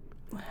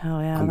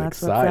 Hell yeah, I'm that's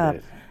excited. what's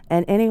up.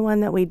 And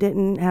anyone that we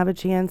didn't have a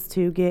chance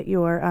to get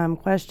your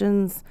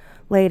questions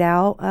laid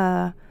out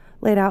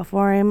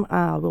for him,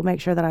 we'll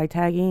make sure that I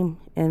tag him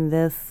in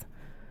this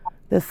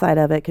side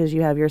of it, because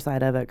you have your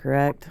side of it,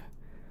 correct,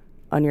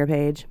 on your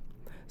page.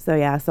 So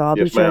yeah, so I'll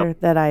be sure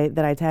that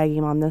I tag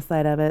him on this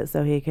side of it,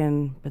 so he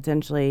can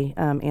potentially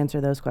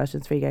answer those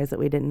questions for you guys that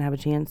we didn't have a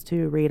chance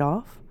to read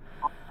off.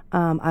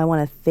 I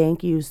want to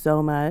thank you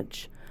so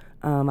much.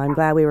 I'm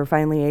glad we were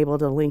finally able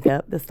to link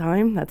up this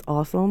time. That's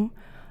awesome.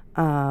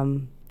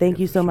 Thank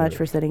you so much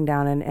for sitting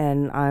down,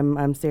 and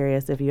I'm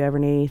serious. If you ever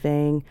need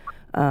anything,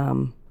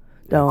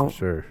 don't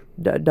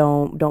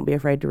be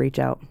afraid to reach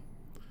out.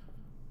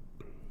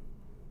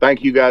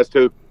 Thank you guys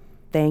too.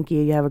 Thank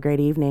you. You have a great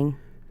evening.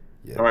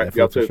 Yeah, all right,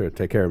 y'all too. Sure.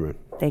 Take care, man.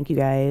 Thank you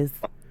guys.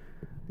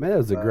 Man, that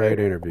was a great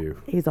interview.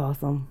 He's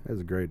awesome. That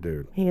was a great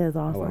dude. He is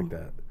awesome. I like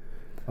that.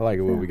 I like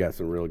it when we got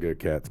some real good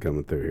cats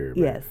coming through here.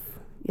 Man.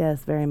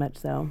 Yes, very much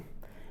so.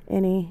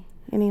 Any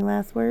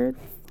last words?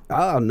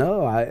 Oh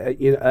no,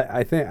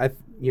 I think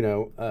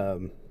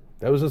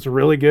That was just a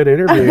really good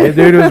interview. The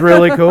dude was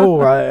really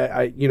cool.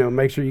 I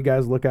make sure you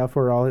guys look out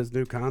for all his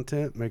new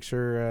content. Make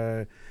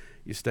sure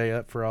you stay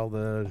up for all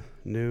the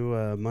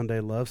new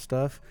Monday Love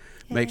stuff.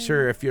 Yay. Make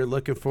sure if you're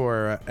looking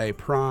for a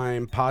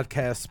prime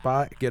podcast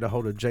spot, get a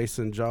hold of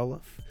Jason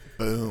Jolliffe.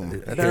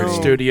 Boom. There's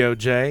Studio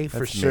J for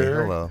That's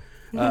sure. Me.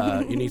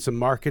 Hello. You need some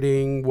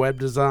marketing, web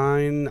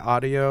design,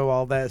 audio,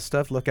 all that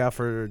stuff. Look out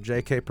for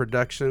JK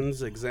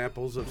Productions,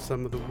 examples of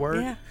some of the work.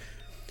 Yeah.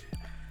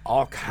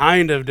 All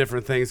kind of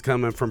different things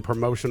coming from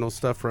promotional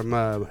stuff from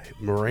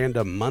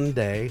Miranda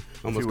Monday.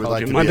 Almost called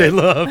you Monday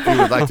Love. If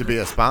you would like to be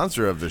a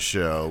sponsor of the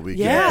show, we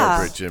can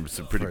incorporate you in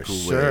some pretty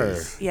cool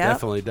ways. Yep.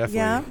 Definitely.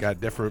 Yep. Got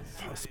different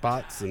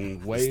spots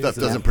and ways. Stuff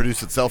doesn't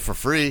produce itself for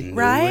free.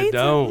 Right? It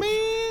don't.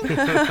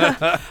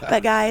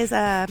 But guys,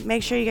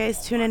 make sure you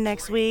guys tune in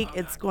next week.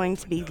 It's going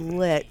to be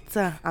lit.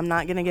 I'm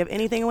not going to give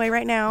anything away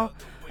right now.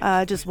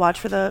 Just watch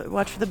for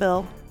the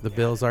bill. The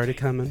bill's already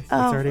coming.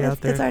 Oh, it's already out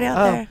there. It's already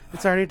out there.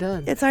 It's already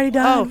done. It's already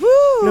done.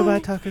 Oh, Woo!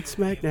 nobody talking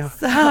smack now.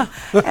 So,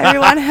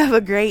 everyone have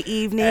a great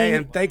evening. Hey,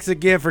 and thanks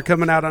again for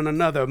coming out on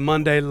another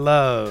Monday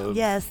Love.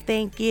 Yes,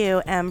 thank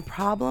you. And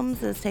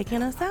Problems is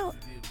taking us out.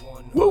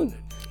 Woo!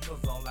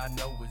 All I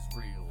know is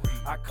real.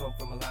 I come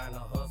from a line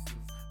of hustle.